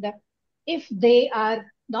 And if they are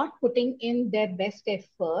not putting in their best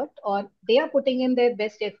effort, or they are putting in their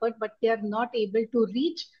best effort, but they are not able to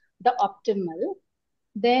reach the optimal,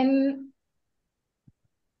 then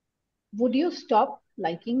would you stop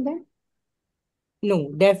liking them?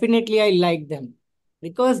 No, definitely I like them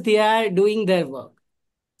because they are doing their work.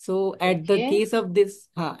 So at the case of this,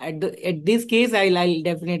 at this case, I'll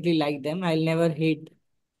definitely like them. I'll never hate.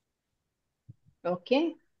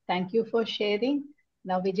 Okay, thank you for sharing.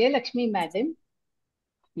 Now, Vijay Lakshmi Madam,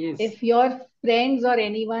 Yes. if your friends or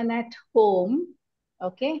anyone at home,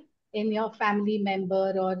 okay, in your family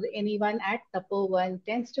member or anyone at Tapovan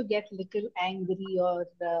tends to get little angry or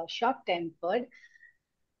short-tempered,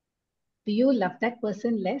 do you love that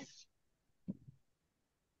person less?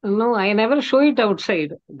 No, I never show it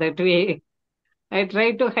outside that way. I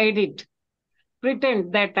try to hide it,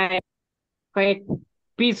 pretend that I am quite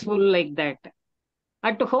peaceful like that.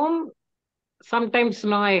 At home, sometimes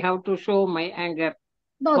I have to show my anger.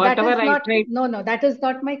 No, Whatever that is I not, try. no, that is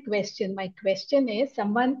not my question. My question is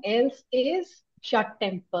someone else is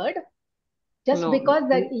short-tempered. Just No. because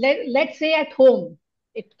let's say at home,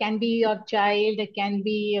 it can be your child, it can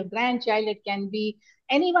be a grandchild, it can be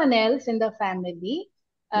anyone else in the family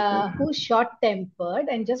who's short tempered,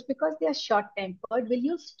 and just because they are short tempered, will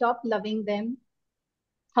you stop loving them?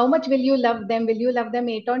 How much will you love them? Will you love them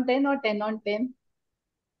 8 on 10 or 10 on 10?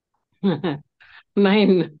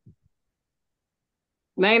 9.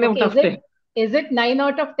 9 out Okay, of 10. Is it 9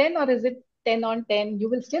 out of 10 or is it 10 on 10? You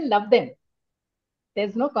will still love them.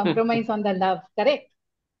 There's no compromise on the love, correct?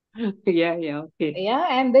 Yeah, okay. Yeah,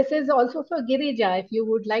 and this is also for Girija. If you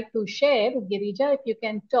would like to share, Girija, if you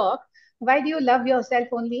can talk, why do you love yourself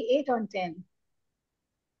only 8 on 10?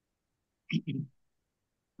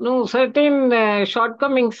 No, certain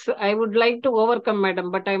shortcomings I would like to overcome,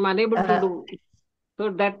 madam, but I'm unable to do. So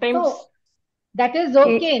that times. So that is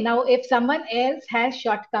okay. Now, if someone else has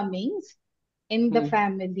shortcomings in the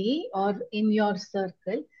family or in your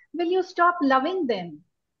circle, will you stop loving them?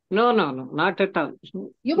 No, not at all.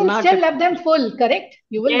 You will Not still at love all. them full, correct?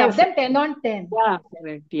 You will love Yes. them 10 on 10. Yeah,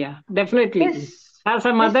 correct. Yeah, definitely. As a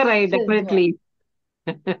This mother, I is what. definitely.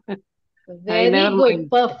 I Very never good,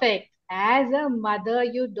 mind. perfect. As a mother,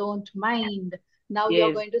 you don't mind. Now you're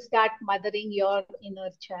Yes. going to start mothering your inner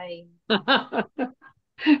child.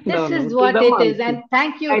 No, This is to what them it is. also. And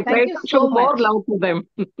thank I you. try Thank you to show so more much. love to them.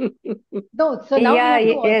 No, so now we Yeah, have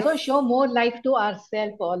to yes. also show more life to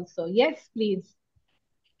ourselves also. Yes, please.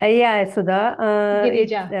 Yeah, Sudha.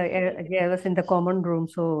 Girija. I was in the common room,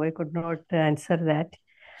 so I could not answer that.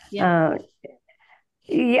 Yeah.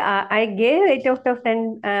 Yeah, I gave 8 out of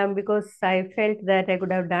 10 because I felt that I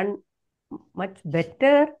could have done much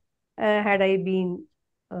better had I been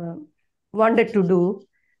wanted to do.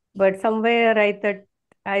 But somewhere I thought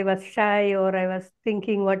I was shy or I was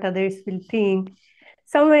thinking what others will think.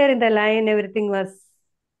 Somewhere in the line, everything was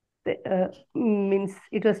means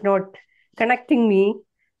it was not connecting me.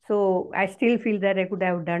 So I still feel that I could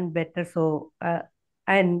have done better. So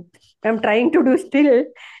and I'm trying to do still.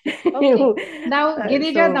 Okay. Now,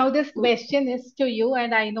 Girija, So now this question is to you,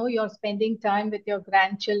 and I know you're spending time with your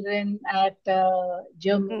grandchildren at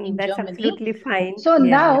in that's Germany. absolutely fine. So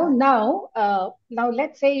Yeah. now,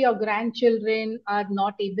 let's say your grandchildren are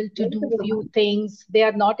not able to do few things. They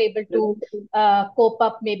are not able to cope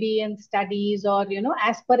up maybe in studies or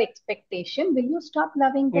as per expectation. Will you stop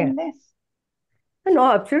loving Yeah. them less?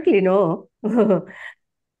 No, absolutely no.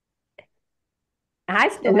 I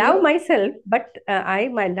love myself, but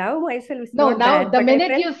my love myself is No, not now that. the But I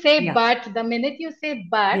minute felt, you say yeah, but, the minute you say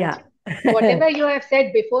but, yeah, whatever you have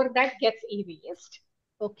said before that gets erased.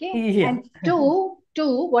 Okay. yeah, And two,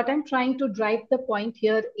 what I'm trying to drive the point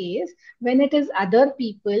here is when it is other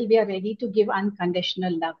people, we are ready to give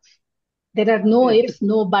unconditional love. There are no ifs,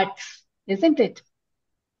 no buts, isn't it?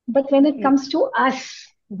 But when it comes to us,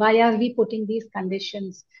 why are we putting these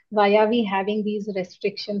conditions? Why are we having these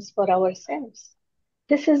restrictions for ourselves?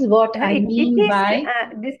 This is what I it mean is by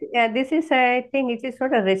this is, I think it is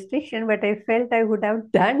not a restriction, but I felt I would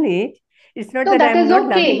have done it. It's not no, that that I'm is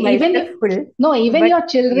not okay. loving myself full, No, even but your yeah,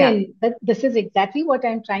 children, that this is exactly what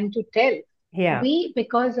I'm trying to tell. yeah, We,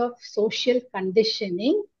 because of social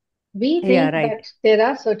conditioning, we yeah, think right. that there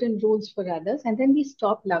are certain rules for others, and then we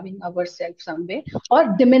stop loving ourselves somewhere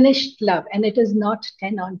or diminished love, and it is not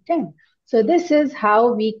 10 on 10. So, this is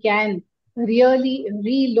how we can really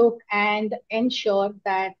relook and ensure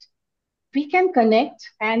that we can connect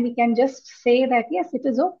and we can just say that yes, it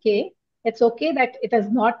is okay. It's okay that it has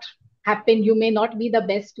not happened. You may not be the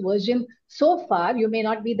best version so far. You may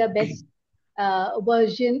not be the best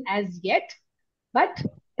version as yet, but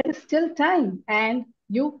there is still time and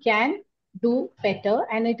you can do better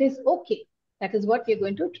and it is okay. That is what we're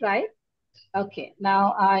going to try. Okay,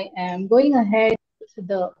 now I am going ahead with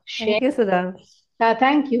the share. Thank you, Sudha.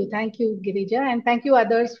 Thank you, Girija, and thank you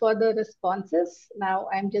others for the responses. Now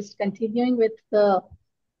I'm just continuing with the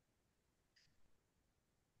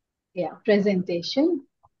presentation.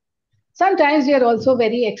 Sometimes we are also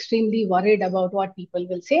very extremely worried about what people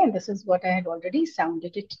will say, and this is what I had already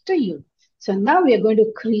sounded it to you. So now we are going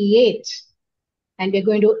to create and we're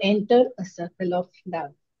going to enter a circle of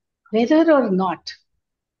love. Whether or not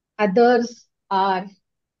others are,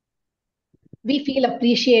 we feel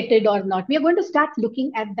appreciated or not, we are going to start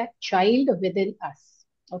looking at that child within us.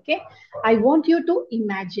 Okay. I want you to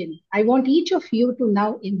imagine, I want each of you to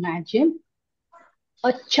now imagine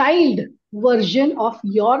a child version of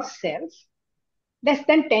yourself less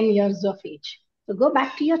than 10 years of age. So go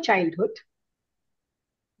back to your childhood.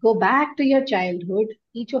 Go back to your childhood.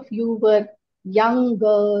 Each of you were young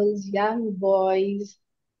girls, young boys,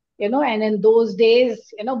 and in those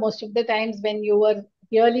days, most of the times when you were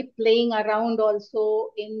really playing around also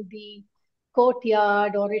in the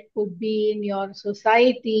courtyard or it could be in your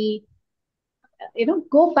society,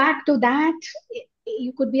 go back to that.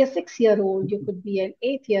 You could be a 6-year-old, you could be an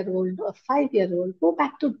 8-year-old, a 5-year-old. Go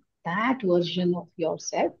back to that version of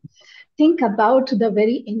yourself. Think about the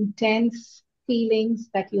very intense feelings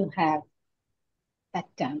that you have that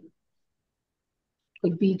time.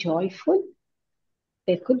 Could be joyful.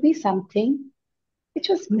 There could be something which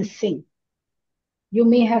was missing. You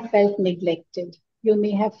may have felt neglected. You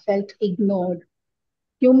may have felt ignored.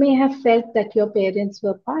 You may have felt that your parents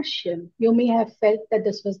were partial. You may have felt that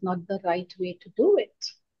this was not the right way to do it.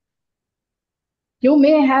 You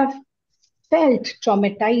may have felt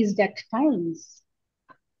traumatized at times.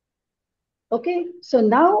 Okay, so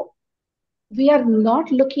now we are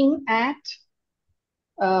not looking at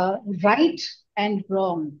right and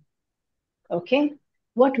wrong. Okay,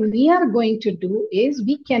 what we are going to do is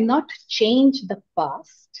we cannot change the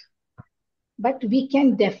past, but we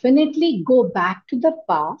can definitely go back to the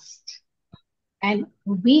past and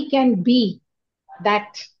we can be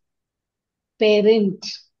that parent.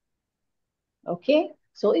 Okay,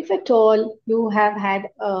 so if at all you have had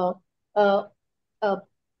a, a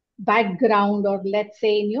background, or let's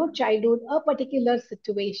say in your childhood, a particular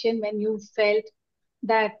situation when you felt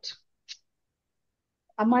that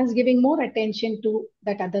Amma is giving more attention to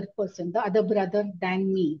that other person, the other brother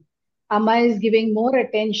than me. Amma is giving more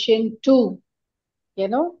attention to,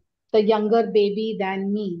 the younger baby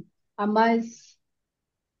than me. Amma is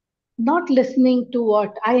not listening to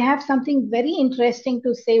what I have something very interesting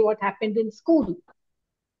to say what happened in school.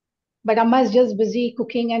 But Amma is just busy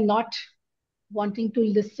cooking and not wanting to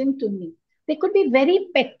listen to me. They could be very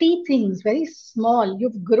petty things, very small.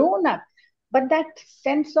 You've grown up. But that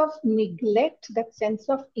sense of neglect, that sense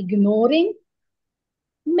of ignoring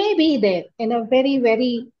may be there in a very,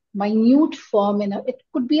 very minute form, it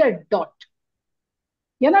could be a dot.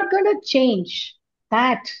 You're not going to change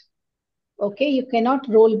that. Okay, you cannot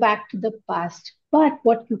roll back to the past. But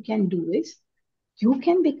what you can do is you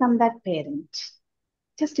can become that parent.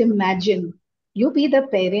 Just imagine you be the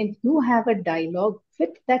parent, you have a dialogue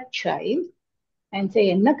with that child and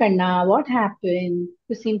say, Enna Kanna, what happened?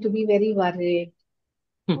 You seem to be very worried.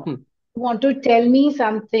 You want to tell me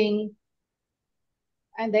something?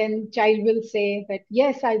 And then child will say that,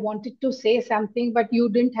 yes, I wanted to say something, but you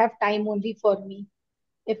didn't have time only for me.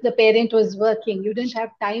 If the parent was working, you didn't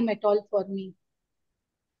have time at all for me.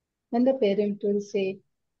 Then the parent will say,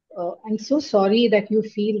 I'm so sorry that you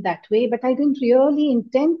feel that way, but I didn't really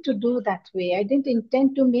intend to do that way. I didn't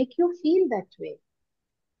intend to make you feel that way.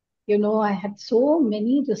 I had so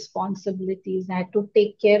many responsibilities. I had to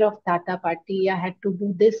take care of Tata Party. I had to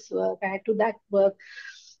do this work. I had to that work.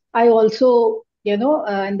 I also,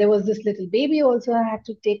 and there was this little baby also I had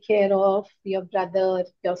to take care of, your brother,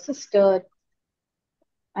 your sister.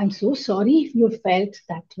 I'm so sorry if you felt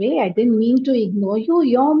that way. I didn't mean to ignore you.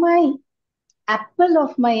 You're my apple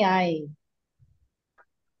of my eye.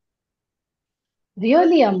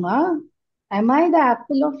 Really, Amma? Am I the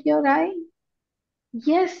apple of your eye?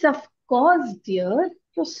 Yes, of course, dear.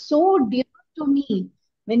 You're so dear to me.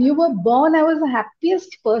 When you were born, I was the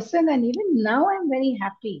happiest person, and even now I'm very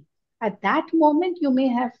happy. At that moment, you may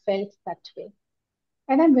have felt that way.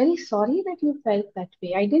 And I'm very sorry that you felt that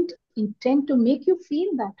way. I didn't intend to make you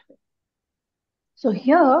feel that way. So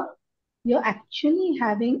here, you're actually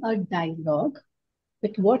having a dialogue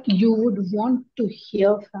with what you would want to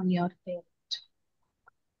hear from your parent.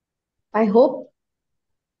 I hope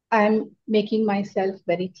I'm making myself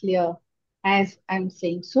very clear as I'm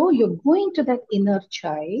saying. So you're going to that inner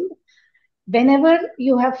child whenever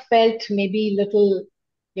you have felt maybe little,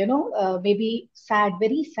 maybe sad,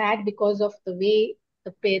 very sad because of the way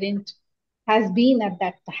the parent had been at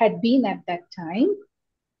that time.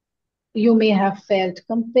 You may have felt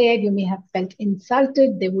compared, you may have felt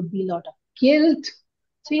insulted, there would be a lot of guilt.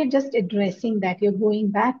 So you're just addressing that, you're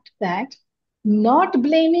going back to that, not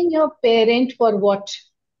blaming your parent for what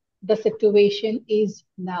the situation is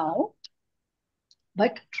now,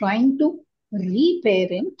 but trying to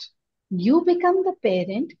reparent. You become the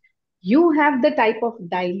parent, you have the type of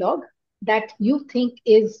dialogue that you think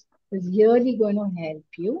is really going to help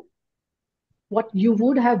you, what you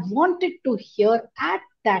would have wanted to hear at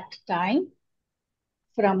that time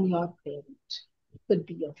from your parent. Could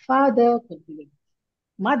be your father, could be your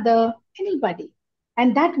mother, anybody.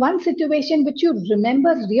 And that one situation which you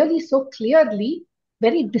remember really so clearly,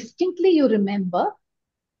 very distinctly, you remember.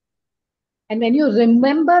 And when you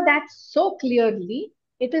remember that so clearly,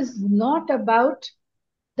 it is not about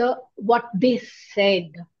what they said,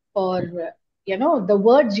 or the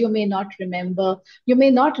words you may not remember. You may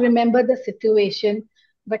not remember the situation,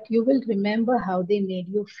 but you will remember how they made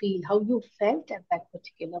you feel, how you felt at that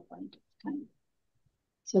particular point of time.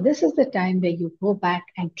 So this is the time where you go back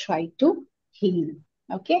and try to heal.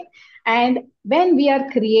 Okay. And when we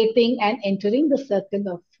are creating and entering the circle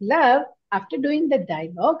of love, after doing the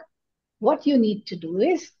dialogue, what you need to do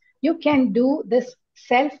is you can do this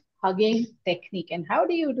self-hugging technique. And how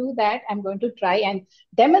do you do that? I'm going to try and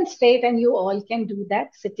demonstrate, and you all can do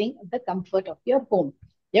that sitting at the comfort of your home.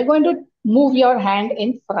 You're going to move your hand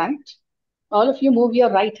in front. All of you move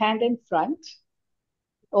your right hand in front.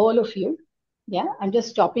 All of you. Yeah, I'm just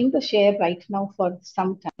stopping the share right now for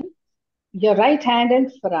some time. Your right hand in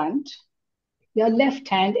front, your left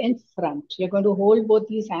hand in front. You're going to hold both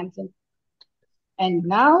these hands in. And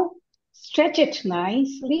now stretch it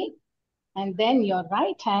nicely. And then your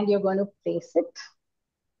right hand, you're going to place it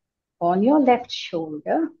on your left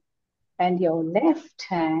shoulder. And your left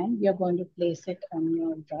hand, you're going to place it on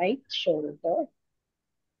your right shoulder.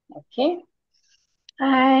 Okay.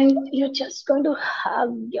 And you're just going to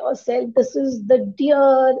hug yourself. This is the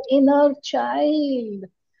dear inner child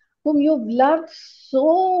whom you've loved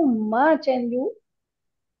so much, and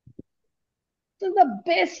this is the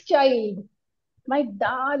best child, my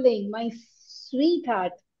darling, my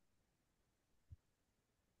sweetheart.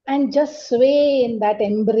 And just sway in that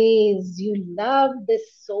embrace. You love this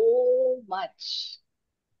so much.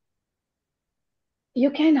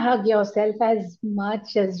 You can hug yourself as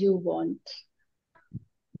much as you want.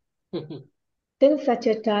 Till such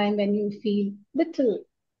a time when you feel little,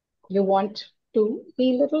 you want to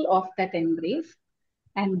be little off that embrace.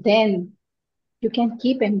 And then you can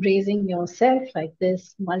keep embracing yourself like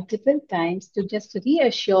this multiple times to just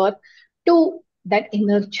reassure to that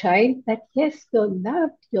inner child that yes, you're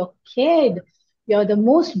loved, you're cared, you're the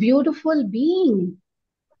most beautiful being,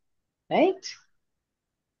 right?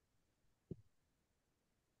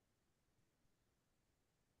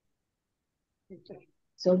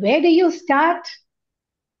 So where do you start?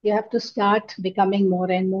 You have to start becoming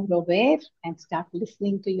more and more aware and start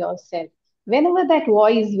listening to yourself. Whenever that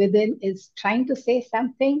voice within is trying to say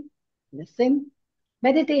something, listen.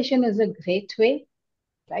 Meditation is a great way,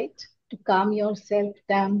 right? To calm yourself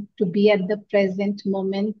down, to be at the present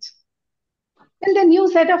moment. And the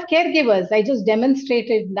new set of caregivers, I just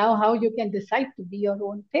demonstrated now how you can decide to be your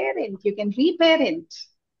own parent. You can reparent,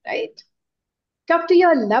 right? Talk to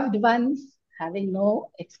your loved ones, having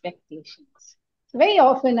no expectations. So very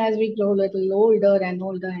often, as we grow a little older and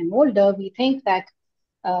older and older, we think that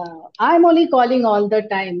I'm only calling all the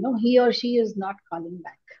time. No, he or she is not calling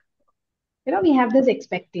back. We have this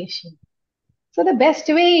expectation. So the best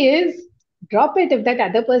way is drop it. If that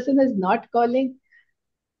other person is not calling,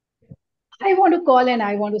 I want to call and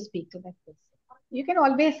I want to speak to that person. You can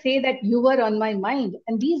always say that you were on my mind.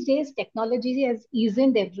 And these days, technology has eased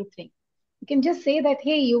everything. You can just say that,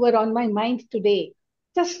 hey, you were on my mind today.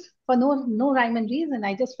 Just for no rhyme and reason.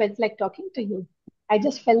 I just felt like talking to you. I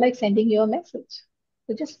just felt like sending you a message.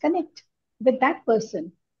 So just connect with that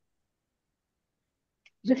person.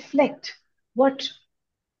 Reflect what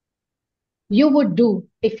you would do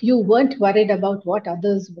if you weren't worried about what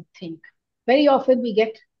others would think. Very often we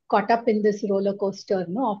get caught up in this roller coaster,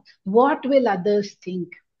 no? What will others think?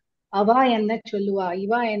 Ava enna cholluva,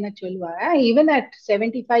 iva enna cholluva. Even at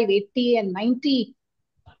 75, 80 and 90,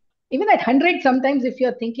 even at 100, sometimes if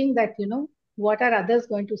you're thinking that, what are others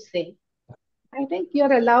going to say? I think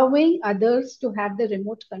you're allowing others to have the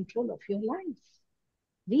remote control of your life.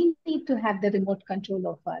 We need to have the remote control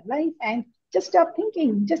of our life and just stop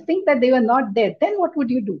thinking. Just think that they were not there. Then what would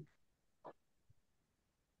you do?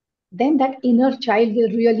 Then that inner child will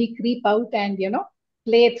really creep out and,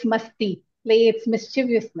 play its musty, play its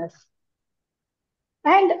mischievousness.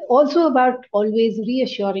 And also about always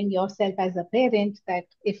reassuring yourself as a parent that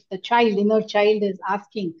if the inner child is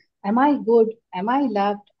asking, am I good? Am I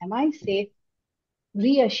loved? Am I safe?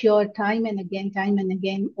 Reassure time and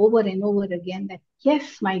again, over and over again that,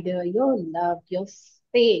 yes, my dear, you're loved, you're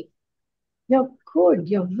safe, you're good,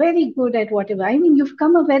 you're very good at whatever. I mean, you've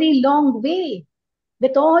come a very long way.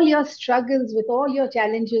 With all your struggles, with all your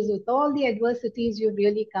challenges, with all the adversities, you've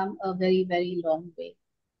really come a very, very long way.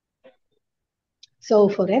 So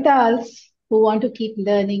for adults who want to keep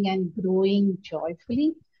learning and growing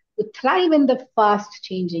joyfully, to thrive in the fast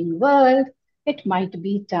changing world, it might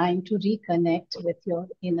be time to reconnect with your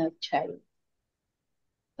inner child.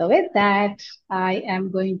 So with that, I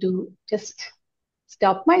am going to just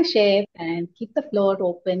stop my share and keep the floor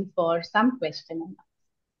open for some questions.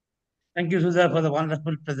 Thank you, Sudha, for the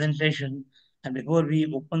wonderful presentation. And before we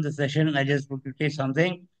open the session, I just want to say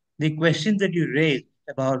something. The question that you raised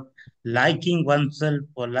about liking oneself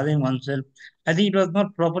or loving oneself, I think it was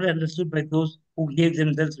not properly understood by those who gave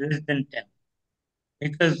themselves less than 10.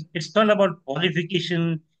 Because it's not about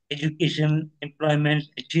qualification, education, employment,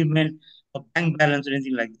 achievement, or bank balance or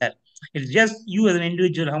anything like that. It's just you as an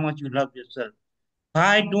individual, how much you love yourself. If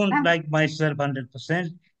I don't like myself 100%,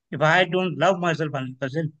 if I don't love myself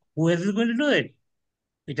 100%, who else is going to do it?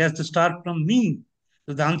 It has to start from me.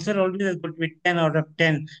 So the answer always has got to be 10 out of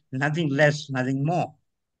 10, nothing less, nothing more.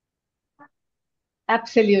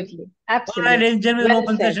 Absolutely. All right, Absolutely. ladies and gentlemen, Well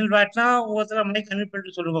open said. session right now. What's the mic? Can you put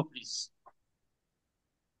it to please?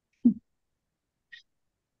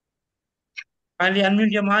 Kindly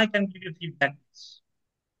unmute your mic and give your feedback, please.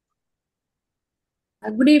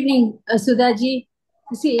 Good evening, Sudhaji.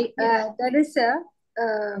 See, there is a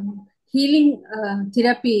healing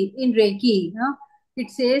therapy in Reiki. It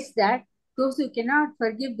says that those who cannot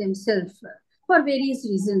forgive themselves for various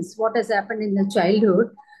reasons, what has happened in the childhood,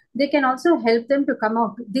 they can also help them to come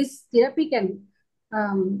out. This therapy can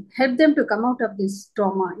help them to come out of this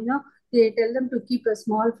trauma. They tell them to keep a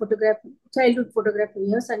small childhood photograph of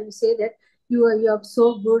yours, and you say that you are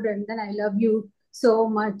so good, and then I love you so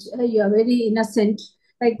much. You are very innocent,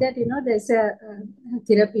 like that. There's a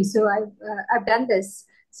therapy. So I've done this.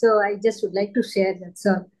 So I just would like to share that.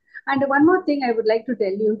 So, and one more thing I would like to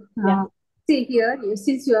tell you. See here,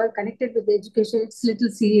 since you are connected with the education, it's little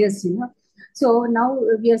serious. So now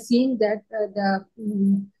we are seeing that the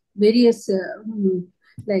various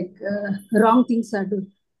wrong things are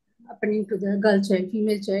happening to the girl child,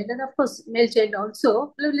 female child, and of course male child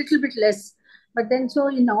also, a little bit less. But then, so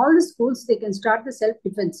in all the schools, they can start the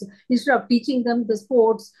self-defense. Instead of teaching them the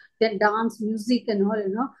sports, then dance, music and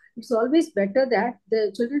all, it's always better that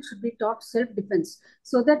the children should be taught self-defense.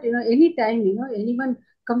 So that, anytime, anyone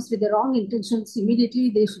comes with the wrong intentions, immediately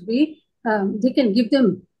they should be, they can give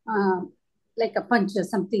them like a punch or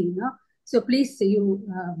something, So please, you,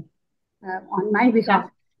 on my behalf,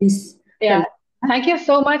 please. Yeah. Thank you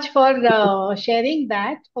so much for sharing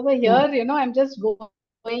that. Over here, I'm just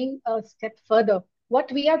going a step further.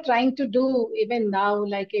 What we are trying to do even now,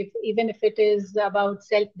 like if even if it is about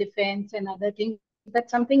self-defense and other things,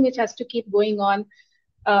 that's something which has to keep going on.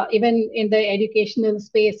 Even in the educational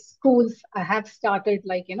space, schools have started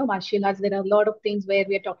like martial arts. There are a lot of things where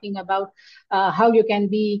we are talking about how you can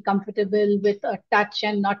be comfortable with a touch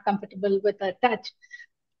and not comfortable with a touch.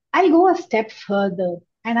 I'll go a step further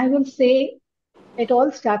and I will say it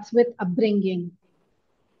all starts with upbringing.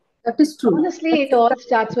 That is true. Honestly, it all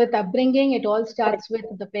starts with upbringing. It all starts with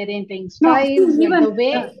the parenting No, styles see, and even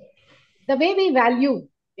the way we value,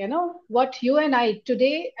 what you and I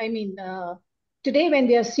today, today when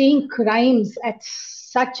we are seeing crimes at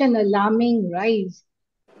such an alarming rise,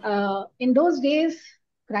 in those days,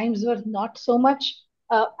 crimes were not so much.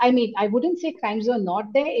 I wouldn't say crimes were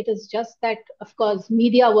not there. It is just that, of course,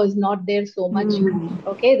 media was not there so much.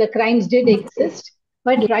 Okay, the crimes did exist,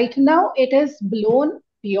 but right now it is blown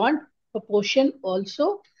beyond proportion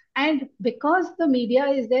also. And because the media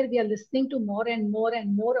is there, we are listening to more and more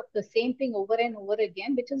and more of the same thing over and over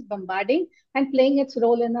again, which is bombarding and playing its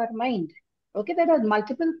role in our mind. Okay, there are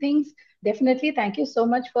multiple things. Definitely, thank you so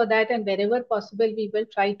much for that. And wherever possible, we will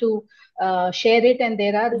try to share it. And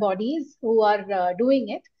there are bodies who are doing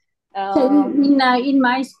it. so Uh, in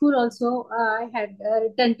my school also, I had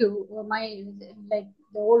returned to my like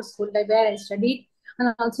the old school like where I studied,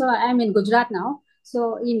 and also I am in Gujarat now.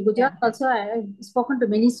 So in yeah, Gujarat also, I have spoken to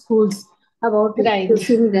many schools about right.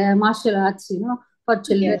 introducing the martial arts, for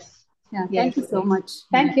children. Yes, Yeah, thank you yes. so much.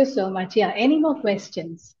 Thank you so much. Yeah. Any more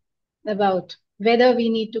questions about whether we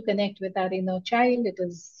need to connect with our inner child?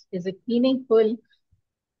 Is it meaningful?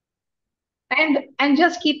 And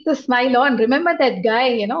just keep the smile on. Remember that guy,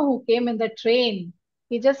 who came in the train.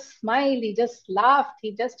 He just smiled, he just laughed,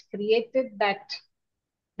 he just created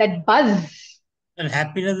that buzz, And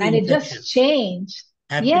happiness is and it just infectious. changed.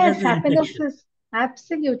 Happiness Yes, is infectious.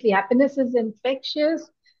 happiness is infectious.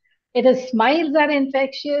 It is smiles are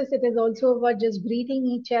infectious. It is also about just greeting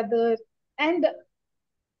each other. And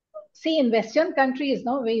see, in Western countries,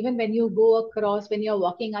 no, even when you go across, when you're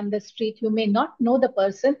walking on the street, you may not know the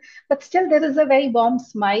person, but still there is a very warm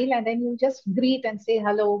smile, and then you just greet and say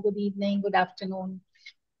hello, good evening, good afternoon,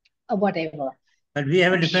 or whatever. But we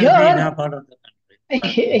have a But different way in here, our part of the country.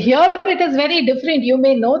 here it is very different. You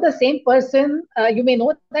may know the same person, you may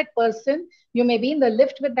know that person, you may be in the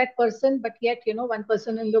lift with that person, but yet, one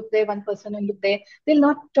person will look there, one person will look there. They'll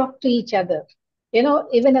not talk to each other.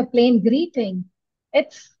 Even a plain greeting,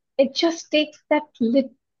 it just takes that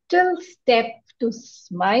little step to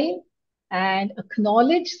smile and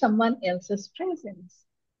acknowledge someone else's presence.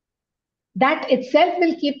 That itself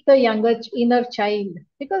will keep the younger inner child.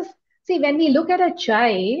 Because see, when we look at a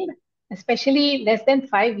child, especially less than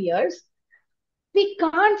 5 years, we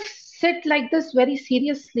can't sit like this very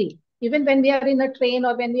seriously. Even when we are in a train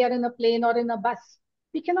or when we are in a plane or in a bus,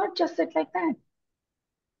 we cannot just sit like that.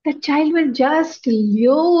 The child will just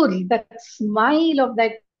lure that smile of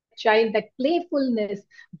that child, that playfulness,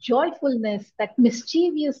 joyfulness, that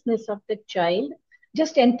mischievousness of the child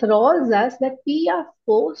just enthralls us that we are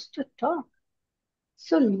forced to talk.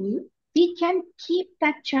 So we can keep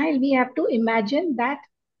that child. We have to imagine that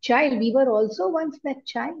child. We were also once that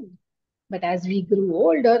child. But as we grew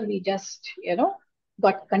older, we just,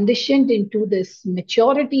 got conditioned into this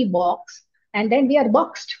maturity box, and then we are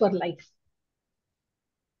boxed for life.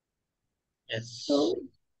 Yes. So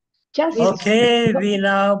just Okay, we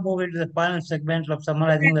now move into the final segment of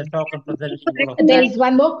summarizing the talk and presenting all of there thanks. is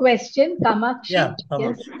one more question, Yeah, Kamakshi.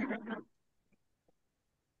 Thomas. Yes,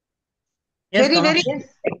 Yes, Very, very, Kamakshi.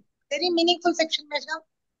 yes, very meaningful section, madam.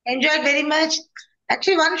 Enjoyed very much.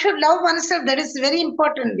 Actually, one should love oneself. That is very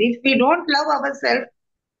important. If we don't love ourselves,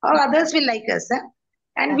 how others will like us.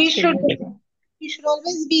 And absolutely. we should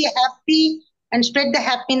always be happy and spread the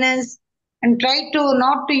happiness and try to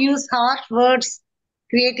not to use harsh words,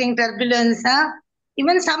 creating turbulence.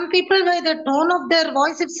 Even some people, by the tone of their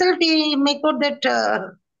voice itself, we make out that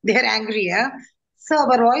they are angry. So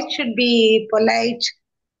our voice should be polite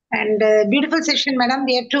and beautiful session, madam.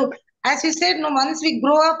 We have to, as you said, no, once we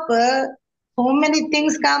grow up, so many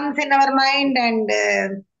things comes in our mind,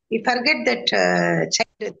 and we forget that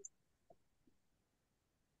childhood.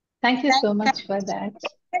 Thank you so Thank much for that.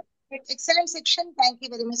 excellent section. Thank you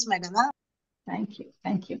very much, madam. Thank you.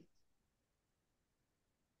 Thank you.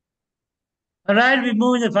 All right, we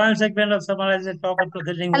move in the final segment of summarizing the talk and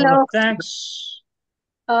presenting all of Hello. thanks.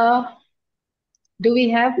 Uh, do we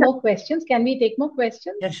have more questions? Can we take more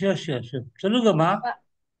questions? Yeah, sure. சொல்லுங்கம்மா. Uh,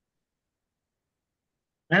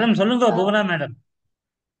 madam சொல்லுங்க, uh, Bhuvana madam.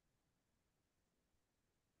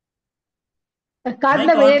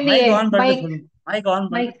 காதுல Mic வேலையே on பண்ணிட்டு mic சொல்லுங்க. Mic on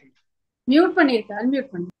பண்ணிட்டு mic சொல்லுங்க. Mute பண்ணிருக்கேன், unmute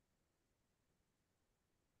பண்ணு.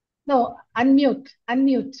 No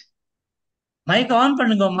unmute Mic on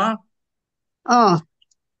பண்ணுங்கம்மா. Oh,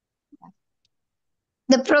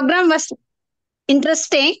 the program was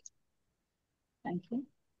interesting. Thank you.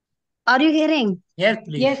 Are you hearing? Yes,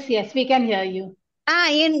 please. Yes, we can hear you.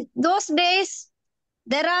 In those days,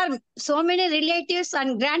 there are so many relatives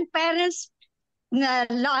and grandparents.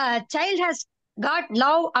 Child has got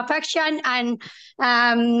love, affection, and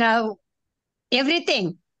everything.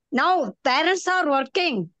 Now parents are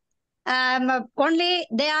working. Only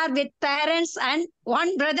they are with parents and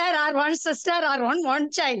one brother or one sister or one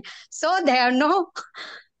child. So they have no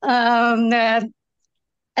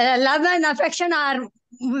love and affection, or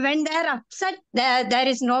when they are upset, there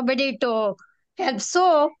is nobody to help. So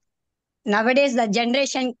nowadays the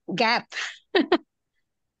generation gap.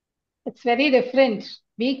 It's very different.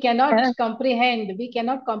 We cannot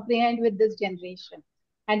comprehend with this generation.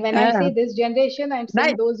 And when I say this generation, I'm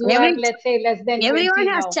saying But those who are, let's say, less than 20 everyone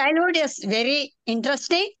has now. childhood is very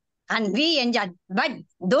interesting and we enjoy. But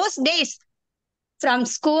those days, from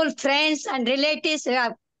school, friends and relatives, we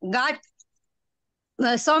have got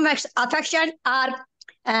so much affection or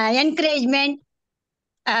encouragement,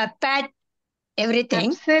 pet, everything.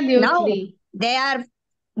 Now Absolutely. they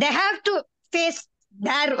have to face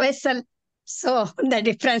their vessel. So the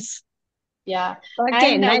difference. Yeah.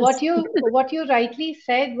 Okay, And nice. what you rightly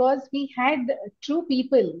said was we had true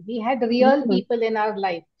people. We had real people in our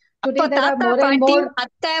life. அப்ப Today there are தாத்தா more and பாட்டி more.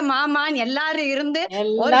 அத்தை மாமான் எல்லாரும் இருந்து ஒரு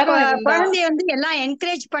எல்லாரும் இருந்தா. குழந்தைய வந்து எல்லாம்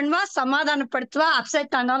என்கரேஜ் பண்ணுவா, சமாதானப்படுத்துவா,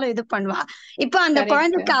 அப்செட் ஆனாலும் இது பண்ணுவா. இப்ப அந்த Correct.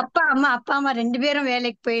 குழந்தைக்கு அப்பா அம்மா 2 பேரும்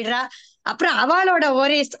வேலைக்கு போயிடுறா. அப்புறம் அவளோட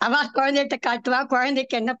ஒரேஸ் அவ குழந்தைகிட்ட காட்டுவா,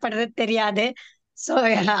 குழந்தைக்கு என்ன பண்றது தெரியாது. சோ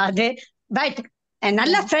அது பட்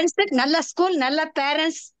நல்ல ஃப்ரெண்ட்ஸ், நல்ல ஸ்கூல், நல்ல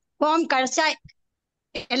பேரண்ட்ஸ், ஹோம் கிடைச்சா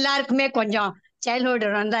எல்லாருக்குமே கொஞ்சம் சைல்ட்ஹுட்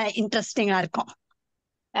ரொம்ப இன்ட்ரெஸ்டிங்கா இருக்கும்.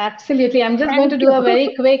 Absolutely. I'm just going to Thank do a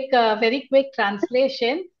you. very quick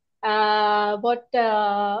translation. What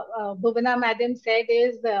Bhuvana madam said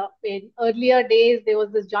is in earlier days, there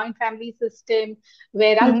was this joint family system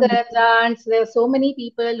where uncles, aunts, there were so many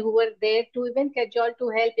people who were there to even cajole, to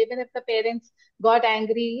help, even if the parents got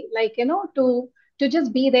angry, like, to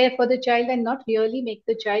just be there for the child and not really make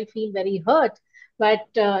the child feel very hurt. But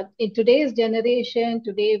in today's generation,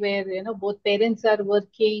 today where, both parents are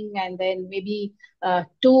working and then maybe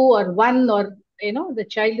 2 or 1, or the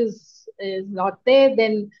child is not there,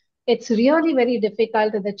 then it's really very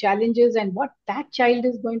difficult, the challenges and what that child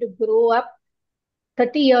is going to grow up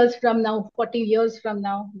 30 years from now, 40 years from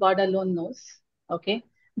now, God alone knows. Okay,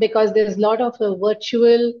 because there's a lot of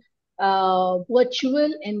virtual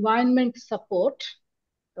environment support.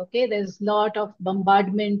 Okay, there's a lot of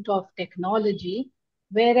bombardment of technology,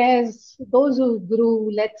 whereas those who grew,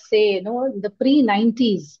 let's say, the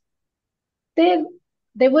pre-90s,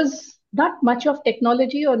 there was not much of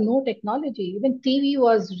technology or no technology. Even TV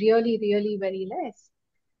was really, really very less.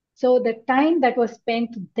 So the time that was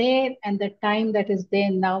spent there and the time that is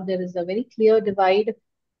there now, there is a very clear divide.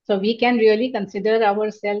 So we can really consider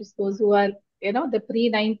ourselves those who are, the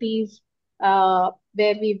pre-90s,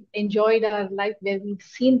 where we've enjoyed our life, where we've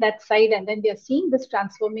seen that side, and then we are seeing this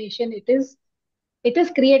transformation. It is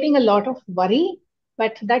creating a lot of worry,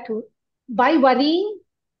 but that by worrying,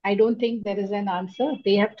 I don't think there is an answer.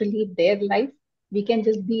 They have to live their life. We can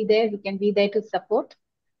just be there. We can be there to support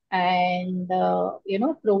and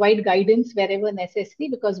provide guidance wherever necessary,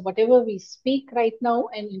 because whatever we speak right now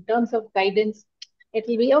and in terms of guidance, it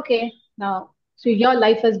will be okay now. So your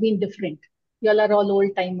life has been different. You all are all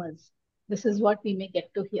old timers. This is what we may get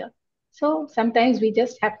to hear. So sometimes we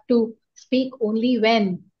just have to speak only when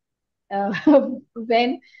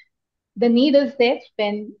when the need is there,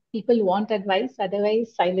 when people want advice.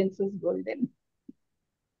 Otherwise, silence is golden.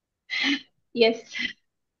 Yes.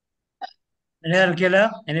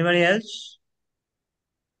 Anybody else?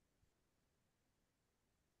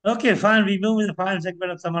 Okay, fine. We move to the final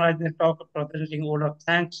segment of summarizing the talk of presenting order of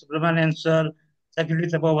thanks. Subramanian sir, Secretary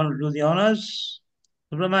TAPOVAN will do the honors.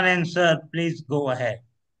 Subramanian sir, please go ahead.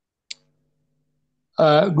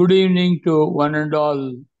 Good evening to one and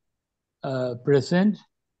all present.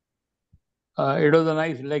 It was a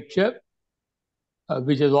nice lecture,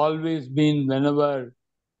 which has always been whenever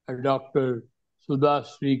Dr. Sudha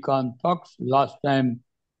Srikanth talks. Last time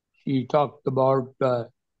she talked about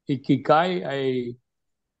Ikigai.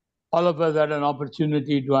 All of us had an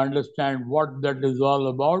opportunity to understand what that is all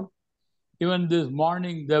about. Even this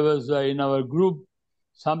morning, there was in our group,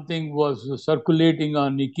 something was circulating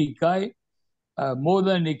on Ikigai. More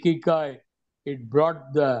than Ikigai, it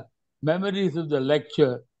brought the memories of the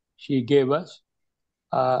lecture she gave us.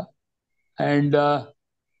 And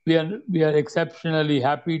we are exceptionally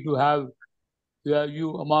happy to have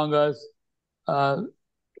you among us,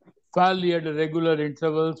 fairly at regular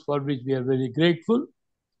intervals, for which we are very grateful.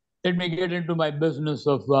 Let me get into my business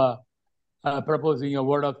of proposing a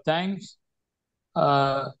word of thanks.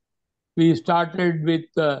 We started with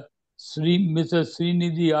Mrs.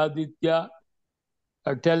 Srinidhi Aditya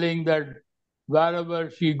telling that wherever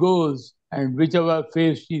she goes and whichever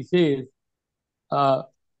face she says,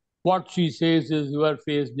 what she says is your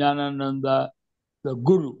face, Jnanananda, the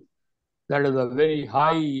Guru. That is a very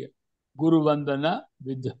high Guru Vandana.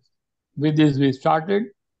 With this we started.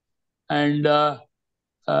 And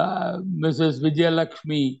Mrs.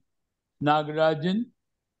 Vijayalakshmi Nagarajan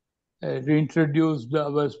introduced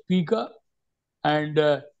our speaker,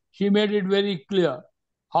 and she made it very clear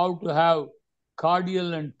how to have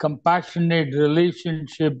cordial and compassionate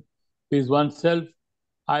relationship with oneself.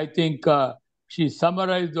 I think she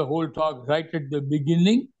summarized the whole talk right at the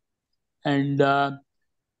beginning, and a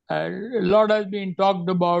lot has been talked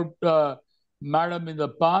about Madam in the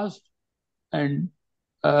past, and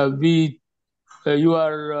your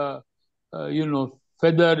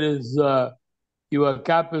feather is your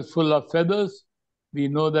cap is full of feathers. We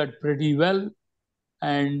know that pretty well,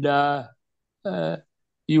 and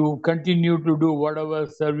you continue to do whatever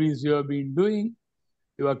service you have been doing.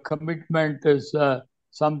 Your commitment is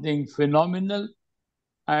something phenomenal,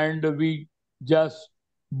 and we just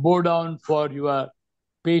bow down for your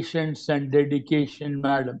patience and dedication,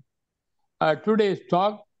 madam. Today's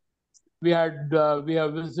talk, we have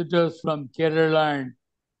visitors from Kerala and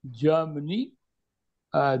Germany.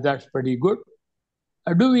 That's pretty good.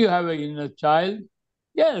 Do we have an inner child?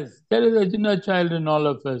 Yes, there is an inner child in all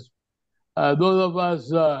of us. Those of us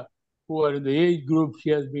who are in the age group she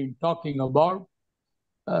has been talking about,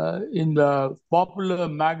 in the popular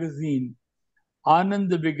magazine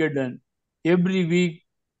Anand Vigadan, every week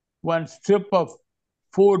one strip of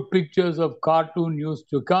 4 pictures of cartoon used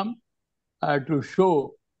to come to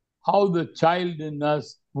show how the child in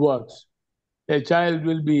us works. A child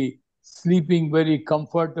will be sleeping very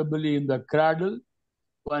comfortably in the cradle.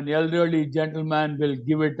 One elderly gentleman will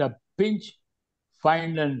give it a pinch,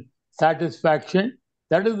 find and satisfaction.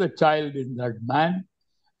 That is the child in that man.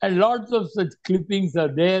 And lots of such clippings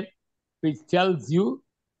are there which tells you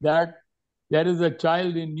that there is a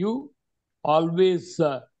child in you, always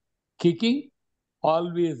kicking,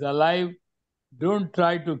 always alive. Don't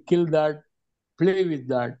try to kill that, play with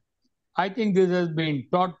that. I think this has been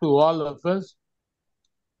taught to all of us,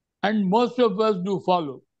 and most of us do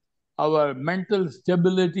follow. Our mental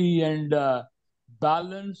stability and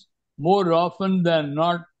balance, more often than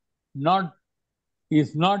not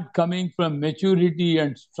is not coming from maturity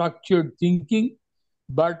and structured thinking,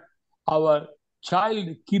 but our child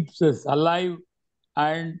keeps us alive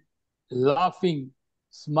and laughing,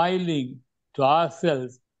 smiling to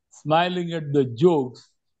ourselves, smiling at the jokes,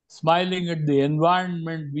 smiling at the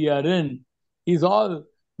environment we are in, is all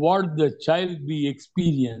what the child we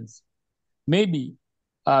experience. Maybe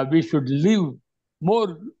we should live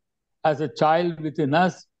more as a child within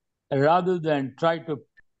us rather than try to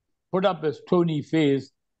put up a stony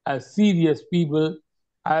face as serious people,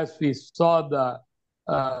 as we saw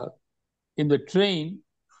in the train,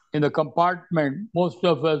 in the compartment. Most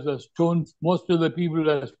of us were most of the people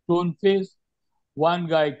were stone faced. One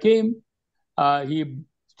guy came, he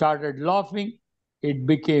started laughing. It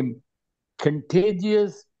became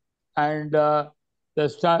contagious, and the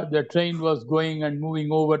train was going and moving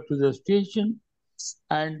over to the station,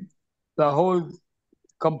 and the whole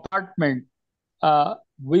compartment,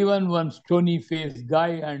 even one stony-faced guy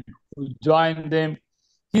and who joined them,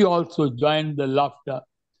 he also joined the laughter.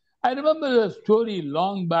 I remember a story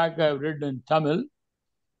long back I've read in Tamil,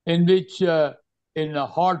 in which in a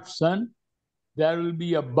hot sun, there will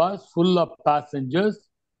be a bus full of passengers.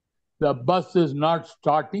 The bus is not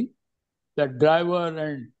starting. The driver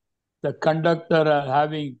and the conductor are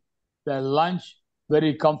having their lunch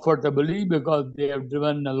very comfortably because they have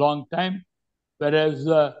driven a long time, whereas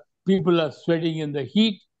people are sweating in the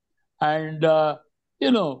heat. And,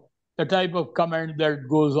 the type of comment that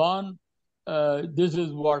goes on, this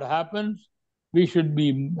is what happens. We should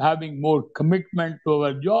be having more commitment to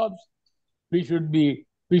our jobs. We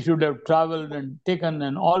should have traveled and taken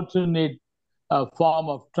an alternate form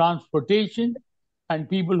of transportation, and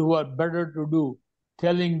people who are better to do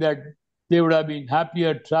telling that they would have been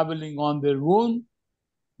happier traveling on their own.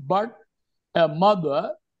 But a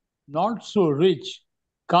mother, not so rich,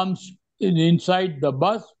 comes inside the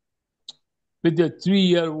bus with a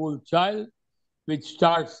 3-year-old child, which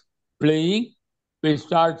starts playing, which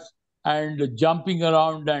starts and jumping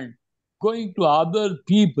around and going to other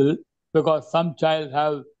people, because some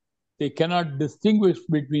child they cannot distinguish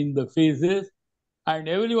between the phases, and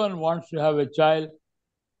everyone wants to have a child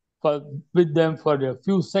with them for a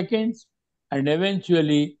few seconds, and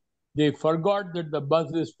eventually they forgot that the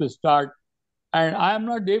bus is to start, and I am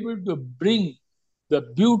not able to bring the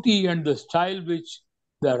beauty and the style which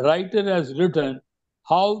the writer has written,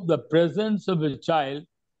 how the presence of a child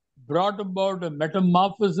brought about a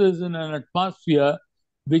metamorphosis in an atmosphere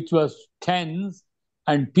which was tense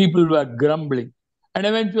and people were grumbling. And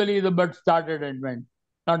eventually the bus started and went.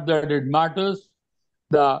 Not that it matters.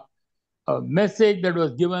 The message that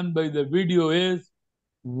was given by the video is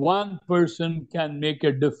one person can make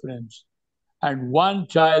a difference and one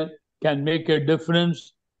child can make a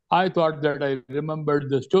difference. I thought that I remembered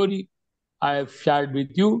the story I have shared with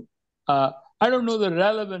you. I don't know the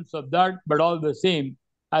relevance of that, but all the same,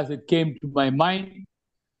 as it came to my mind,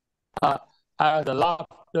 as the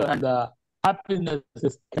laughter and the happiness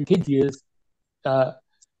is contagious,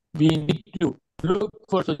 we need to look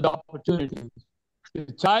for such opportunities.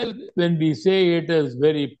 The child, when we say it is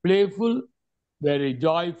very playful, very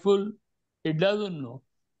joyful, it doesn't know.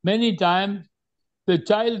 Many times, the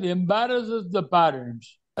child embarrasses the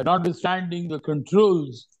parents, notwithstanding the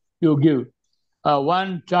controls you give.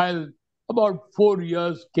 One child, about 4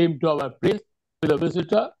 years, came to our place with a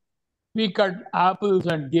visitor. We cut apples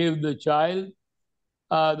and gave the child.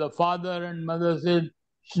 The father and mother said,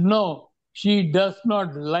 no, she does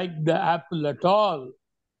not like the apple at all.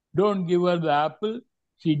 Don't give her the apple.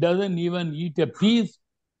 She doesn't even eat a piece.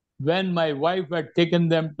 When my wife had taken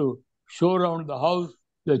them to show around the house,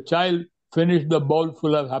 the child finished the bowl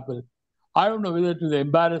full of apple. I don't know whether it was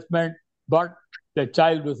embarrassment, but the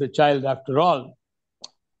child was a child after all.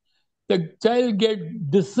 The child gets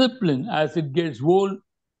disciplined as it gets old,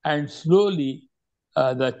 and slowly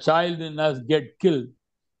the child in us get killed.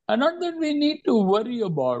 And not that we need to worry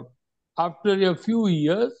about. After a few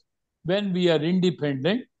years, when we are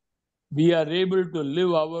independent, we are able to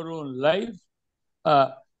live our own lives.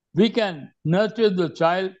 We can nurture the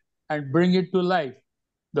child and bring it to life.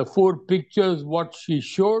 The 4 pictures, what she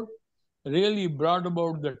showed, really brought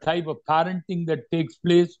about the type of parenting that takes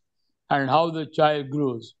place and how the child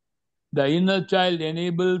grows. The inner child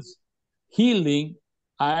enables healing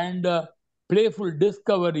and playful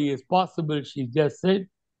discovery is possible, she just said.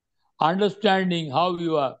 Understanding how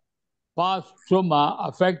your past trauma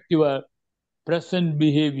affect your present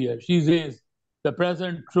behavior. She says the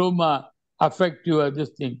present trauma affect your this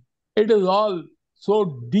thing. It is all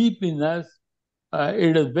so deep in us.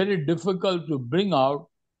 It is very difficult to bring out,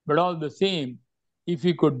 but all the same, if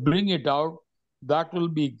we could bring it out, that will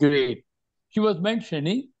be great. She was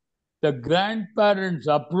mentioning the grandparents'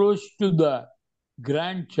 approach to the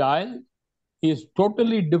grandchild is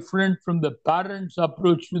totally different from the parents'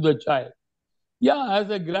 approach to the child. Yeah, as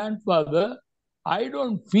a grandfather, I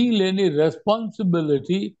don't feel any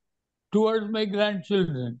responsibility towards my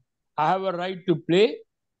grandchildren. I have a right to play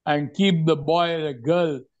and keep the boy or a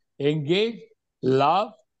girl engaged,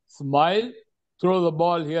 laugh, smile, throw the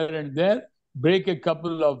ball here and there, break a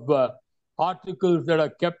couple of articles that are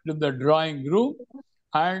kept in the drawing room,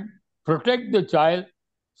 and protect the child,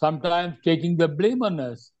 sometimes taking the blame on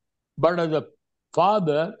us. But as a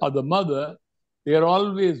father or the mother, they are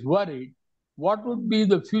always worried what would be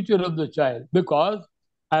the future of the child, because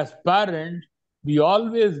as parents, we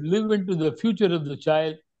always live into the future of the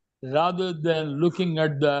child rather than looking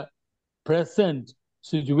at the present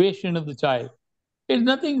situation of the child. There's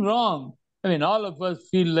nothing wrong. I mean, all of us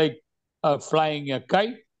feel like flying a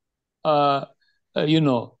kite,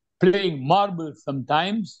 playing marbles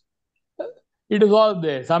sometimes. It is all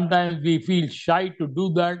there. Sometimes we feel shy to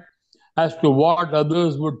do that as to what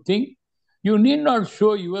others would think. You need not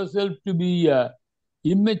show yourself to be an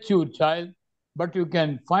immature child, but you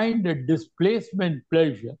can find a displacement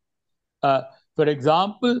pleasure. For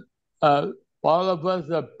example, all of us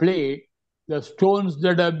have played the stones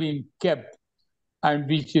that have been kept, and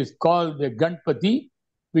which is called the Ganpati,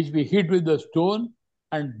 which we hit with the stone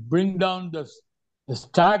and bring down the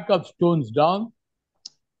stack of stones down.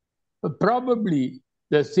 Probably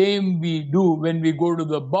the same we do when we go to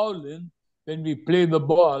the bowling, when we play the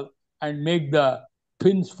ball and make the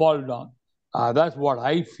pins fall down. That's what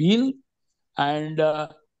I feel. And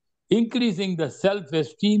increasing the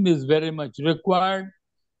self-esteem is very much required.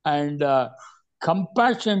 And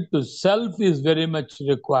compassion to self is very much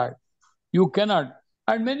required. You cannot.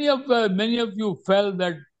 And many of you felt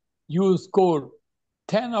that you scored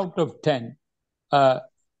 10 out of 10. As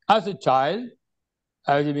a child,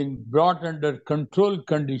 I have been brought under controlled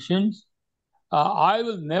conditions. I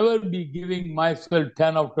will never be giving myself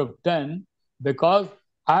 10 out of 10 because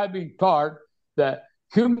I have been taught that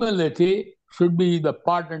humility should be the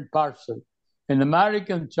part and parcel. An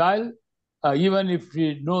American child, even if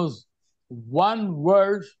he knows one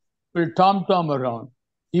word, will tom-tom around.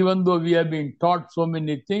 Even though we have been taught so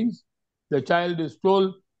many things, the child is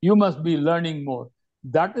told, you must be learning more.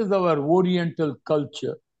 That is our Oriental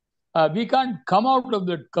culture. We can't come out of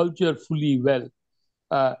that culture fully well.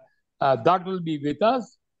 That will be with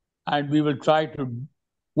us, and we will try to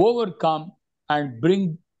overcome and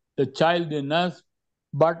bring the child in us.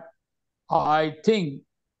 But I think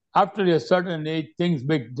after a certain age, things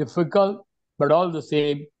get difficult, but all the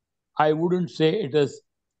same, I wouldn't say it is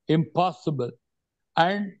impossible.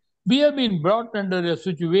 And we have been brought under a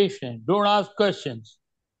situation, don't ask questions,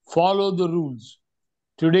 follow the rules.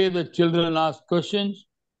 Today, the children ask questions,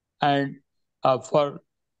 and for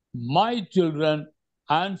my children,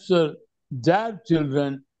 answer their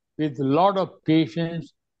children with a lot of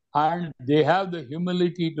patience, and they have the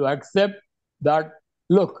humility to accept that,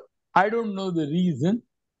 look, I don't know the reason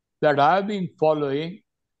that I have been following,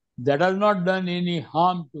 that has not done any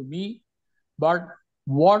harm to me, but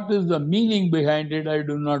what is the meaning behind it, I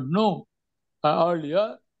do not know.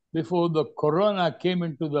 Earlier, before the corona came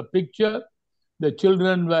into the picture, the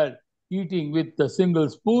children were eating with a single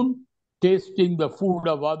spoon, tasting the food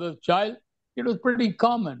of other child. It was pretty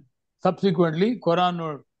common. Subsequently,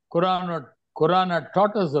 Corona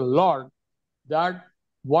taught us a lot that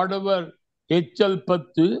whatever Echal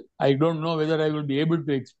Pattu, I don't know whether I will be able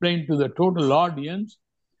to explain to the total audience,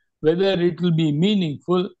 whether it will be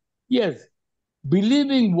meaningful. Yes,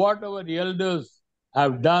 believing what our elders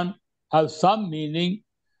have done have some meaning,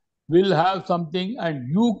 will have something, and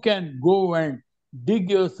you can go and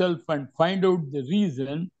dig yourself and find out the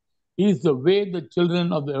reason, is the way the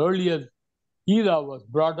children of the earlier era was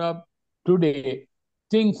brought up. Today,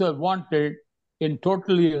 things are wanted in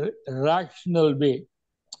totally rational way.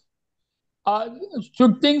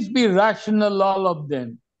 Should things be rational, all of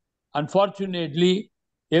them? Unfortunately,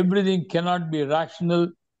 everything cannot be rational.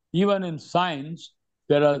 Even in science,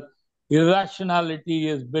 there are irrationality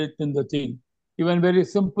is built in the thing. Even very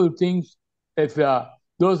simple things. If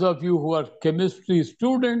those of you who are chemistry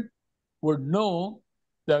student would know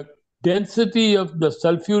the density of the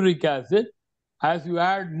sulfuric acid, as you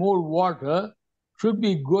add more water, should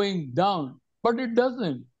be going down, but it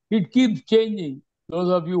doesn't. It keeps changing. Those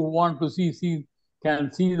of you who want to see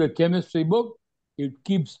can see the chemistry book. It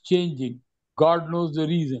keeps changing. God knows the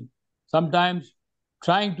reason. Sometimes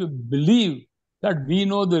trying to believe that we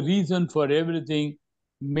know the reason for everything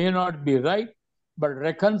may not be right, but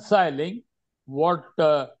reconciling what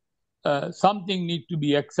something needs to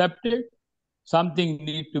be accepted, something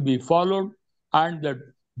needs to be followed, and the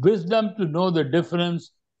wisdom to know the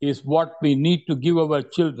difference is what we need to give our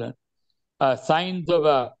children. Signs of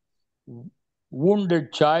a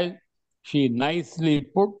wounded child, she nicely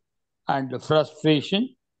put, and the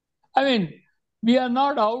frustration. I mean, we are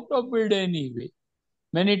not out of it anyway.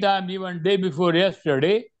 Many times, even day before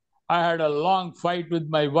yesterday, I had a long fight with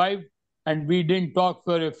my wife, and we didn't talk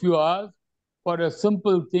for a few hours for a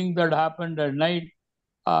simple thing that happened at night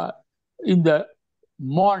in the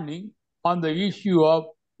morning on the issue of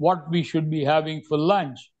what we should be having for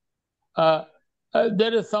lunch.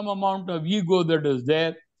 There is some amount of ego that is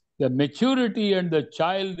there. The maturity and the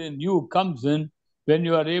child in you comes in when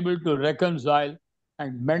you are able to reconcile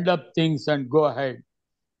and mend up things and go ahead.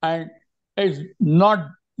 And it's not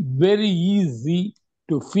very easy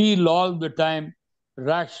to feel all the time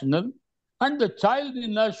rational. And the child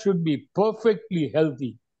in us should be perfectly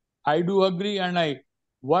healthy. I do agree, and I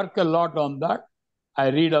work a lot on that. I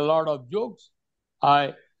read a lot of jokes.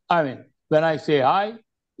 I mean, when I say I,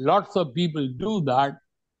 lots of people do that,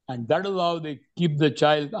 and that is how they keep the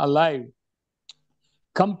child alive.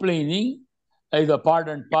 Complaining is a part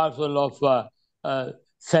and parcel of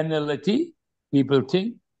senility, people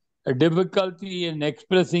think. A difficulty in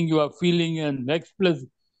expressing your feeling and express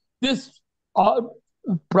this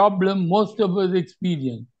problem most of us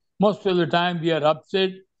experience. Most of the time we are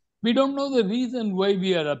upset. We don't know the reason why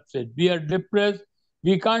we are upset. We are depressed.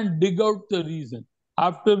 We can't dig out the reason.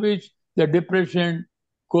 After which the depression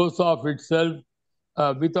goes off itself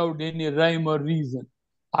without any rhyme or reason.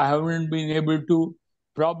 I haven't been able to,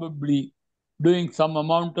 probably doing some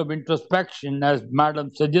amount of introspection, as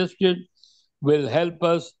Madam suggested, will help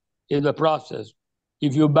us in the process.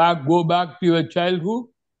 If you go back to your childhood,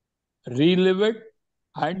 relive it,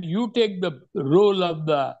 and you take the role of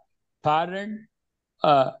the parent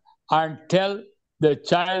and tell the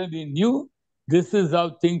child in you, this is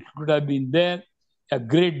how things should have been there. A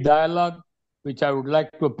great dialogue, which I would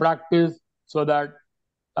like to practice so that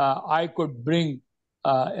I could bring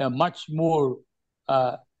a much more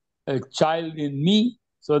a child in me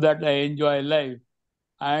so that I enjoy life.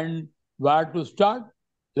 And where to start?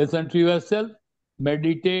 Listen to yourself,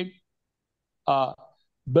 meditate,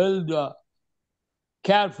 build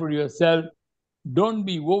care for yourself. Don't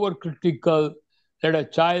be overcritical. Let a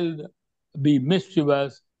child be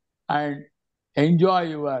mischievous and enjoy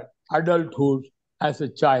your adulthood as a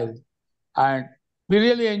child. And we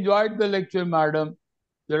really enjoyed the lecture, madam.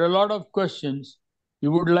 There are a lot of questions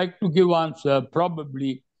you would like to give answer.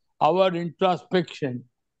 Probably our introspection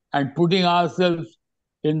and putting ourselves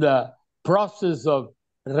in the process of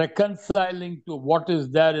reconciling to what is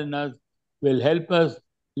there in us will help us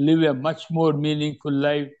live a much more meaningful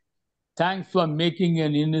life. Thanks for making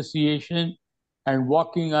an initiation and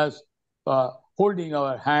walking us, holding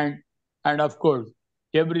our hand. And of course,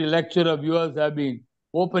 every lecture of yours have been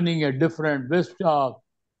opening a different vista of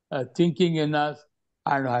thinking in us.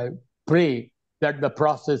 And I pray that the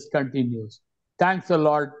process continues. Thanks a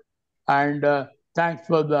lot. And thanks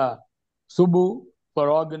for the Subbu for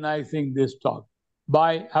organizing this talk.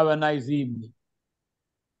 Bye. Have a nice evening.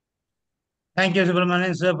 Thank you,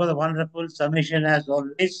 Subramanian sir, for the wonderful submission as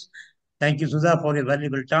always. Thank you, Sudha, for your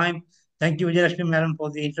valuable time. Thank you, Vijayalakshmi madam,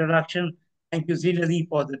 for the introduction. Thank you, Sridhari,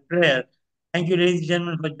 for the prayer. Thank you, ladies and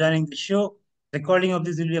gentlemen, for joining the show. Recording of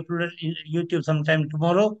this will be uploaded in YouTube sometime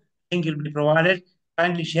tomorrow. Link will be provided.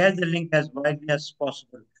 Kindly share the link as widely as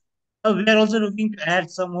possible. We are also looking to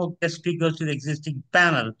add some more guest speakers to the existing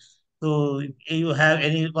panel. So if you have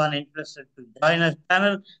anyone interested to join us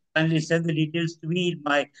panel, kindly send the details to me in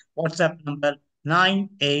my WhatsApp number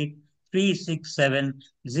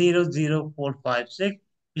 98367000456.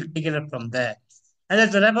 We'll take it up from there. And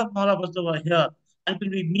that's a wrap up all of us over here. Until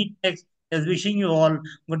we meet next, just wishing you all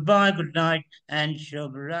goodbye, good night, and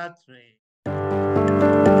Shubh Ratri.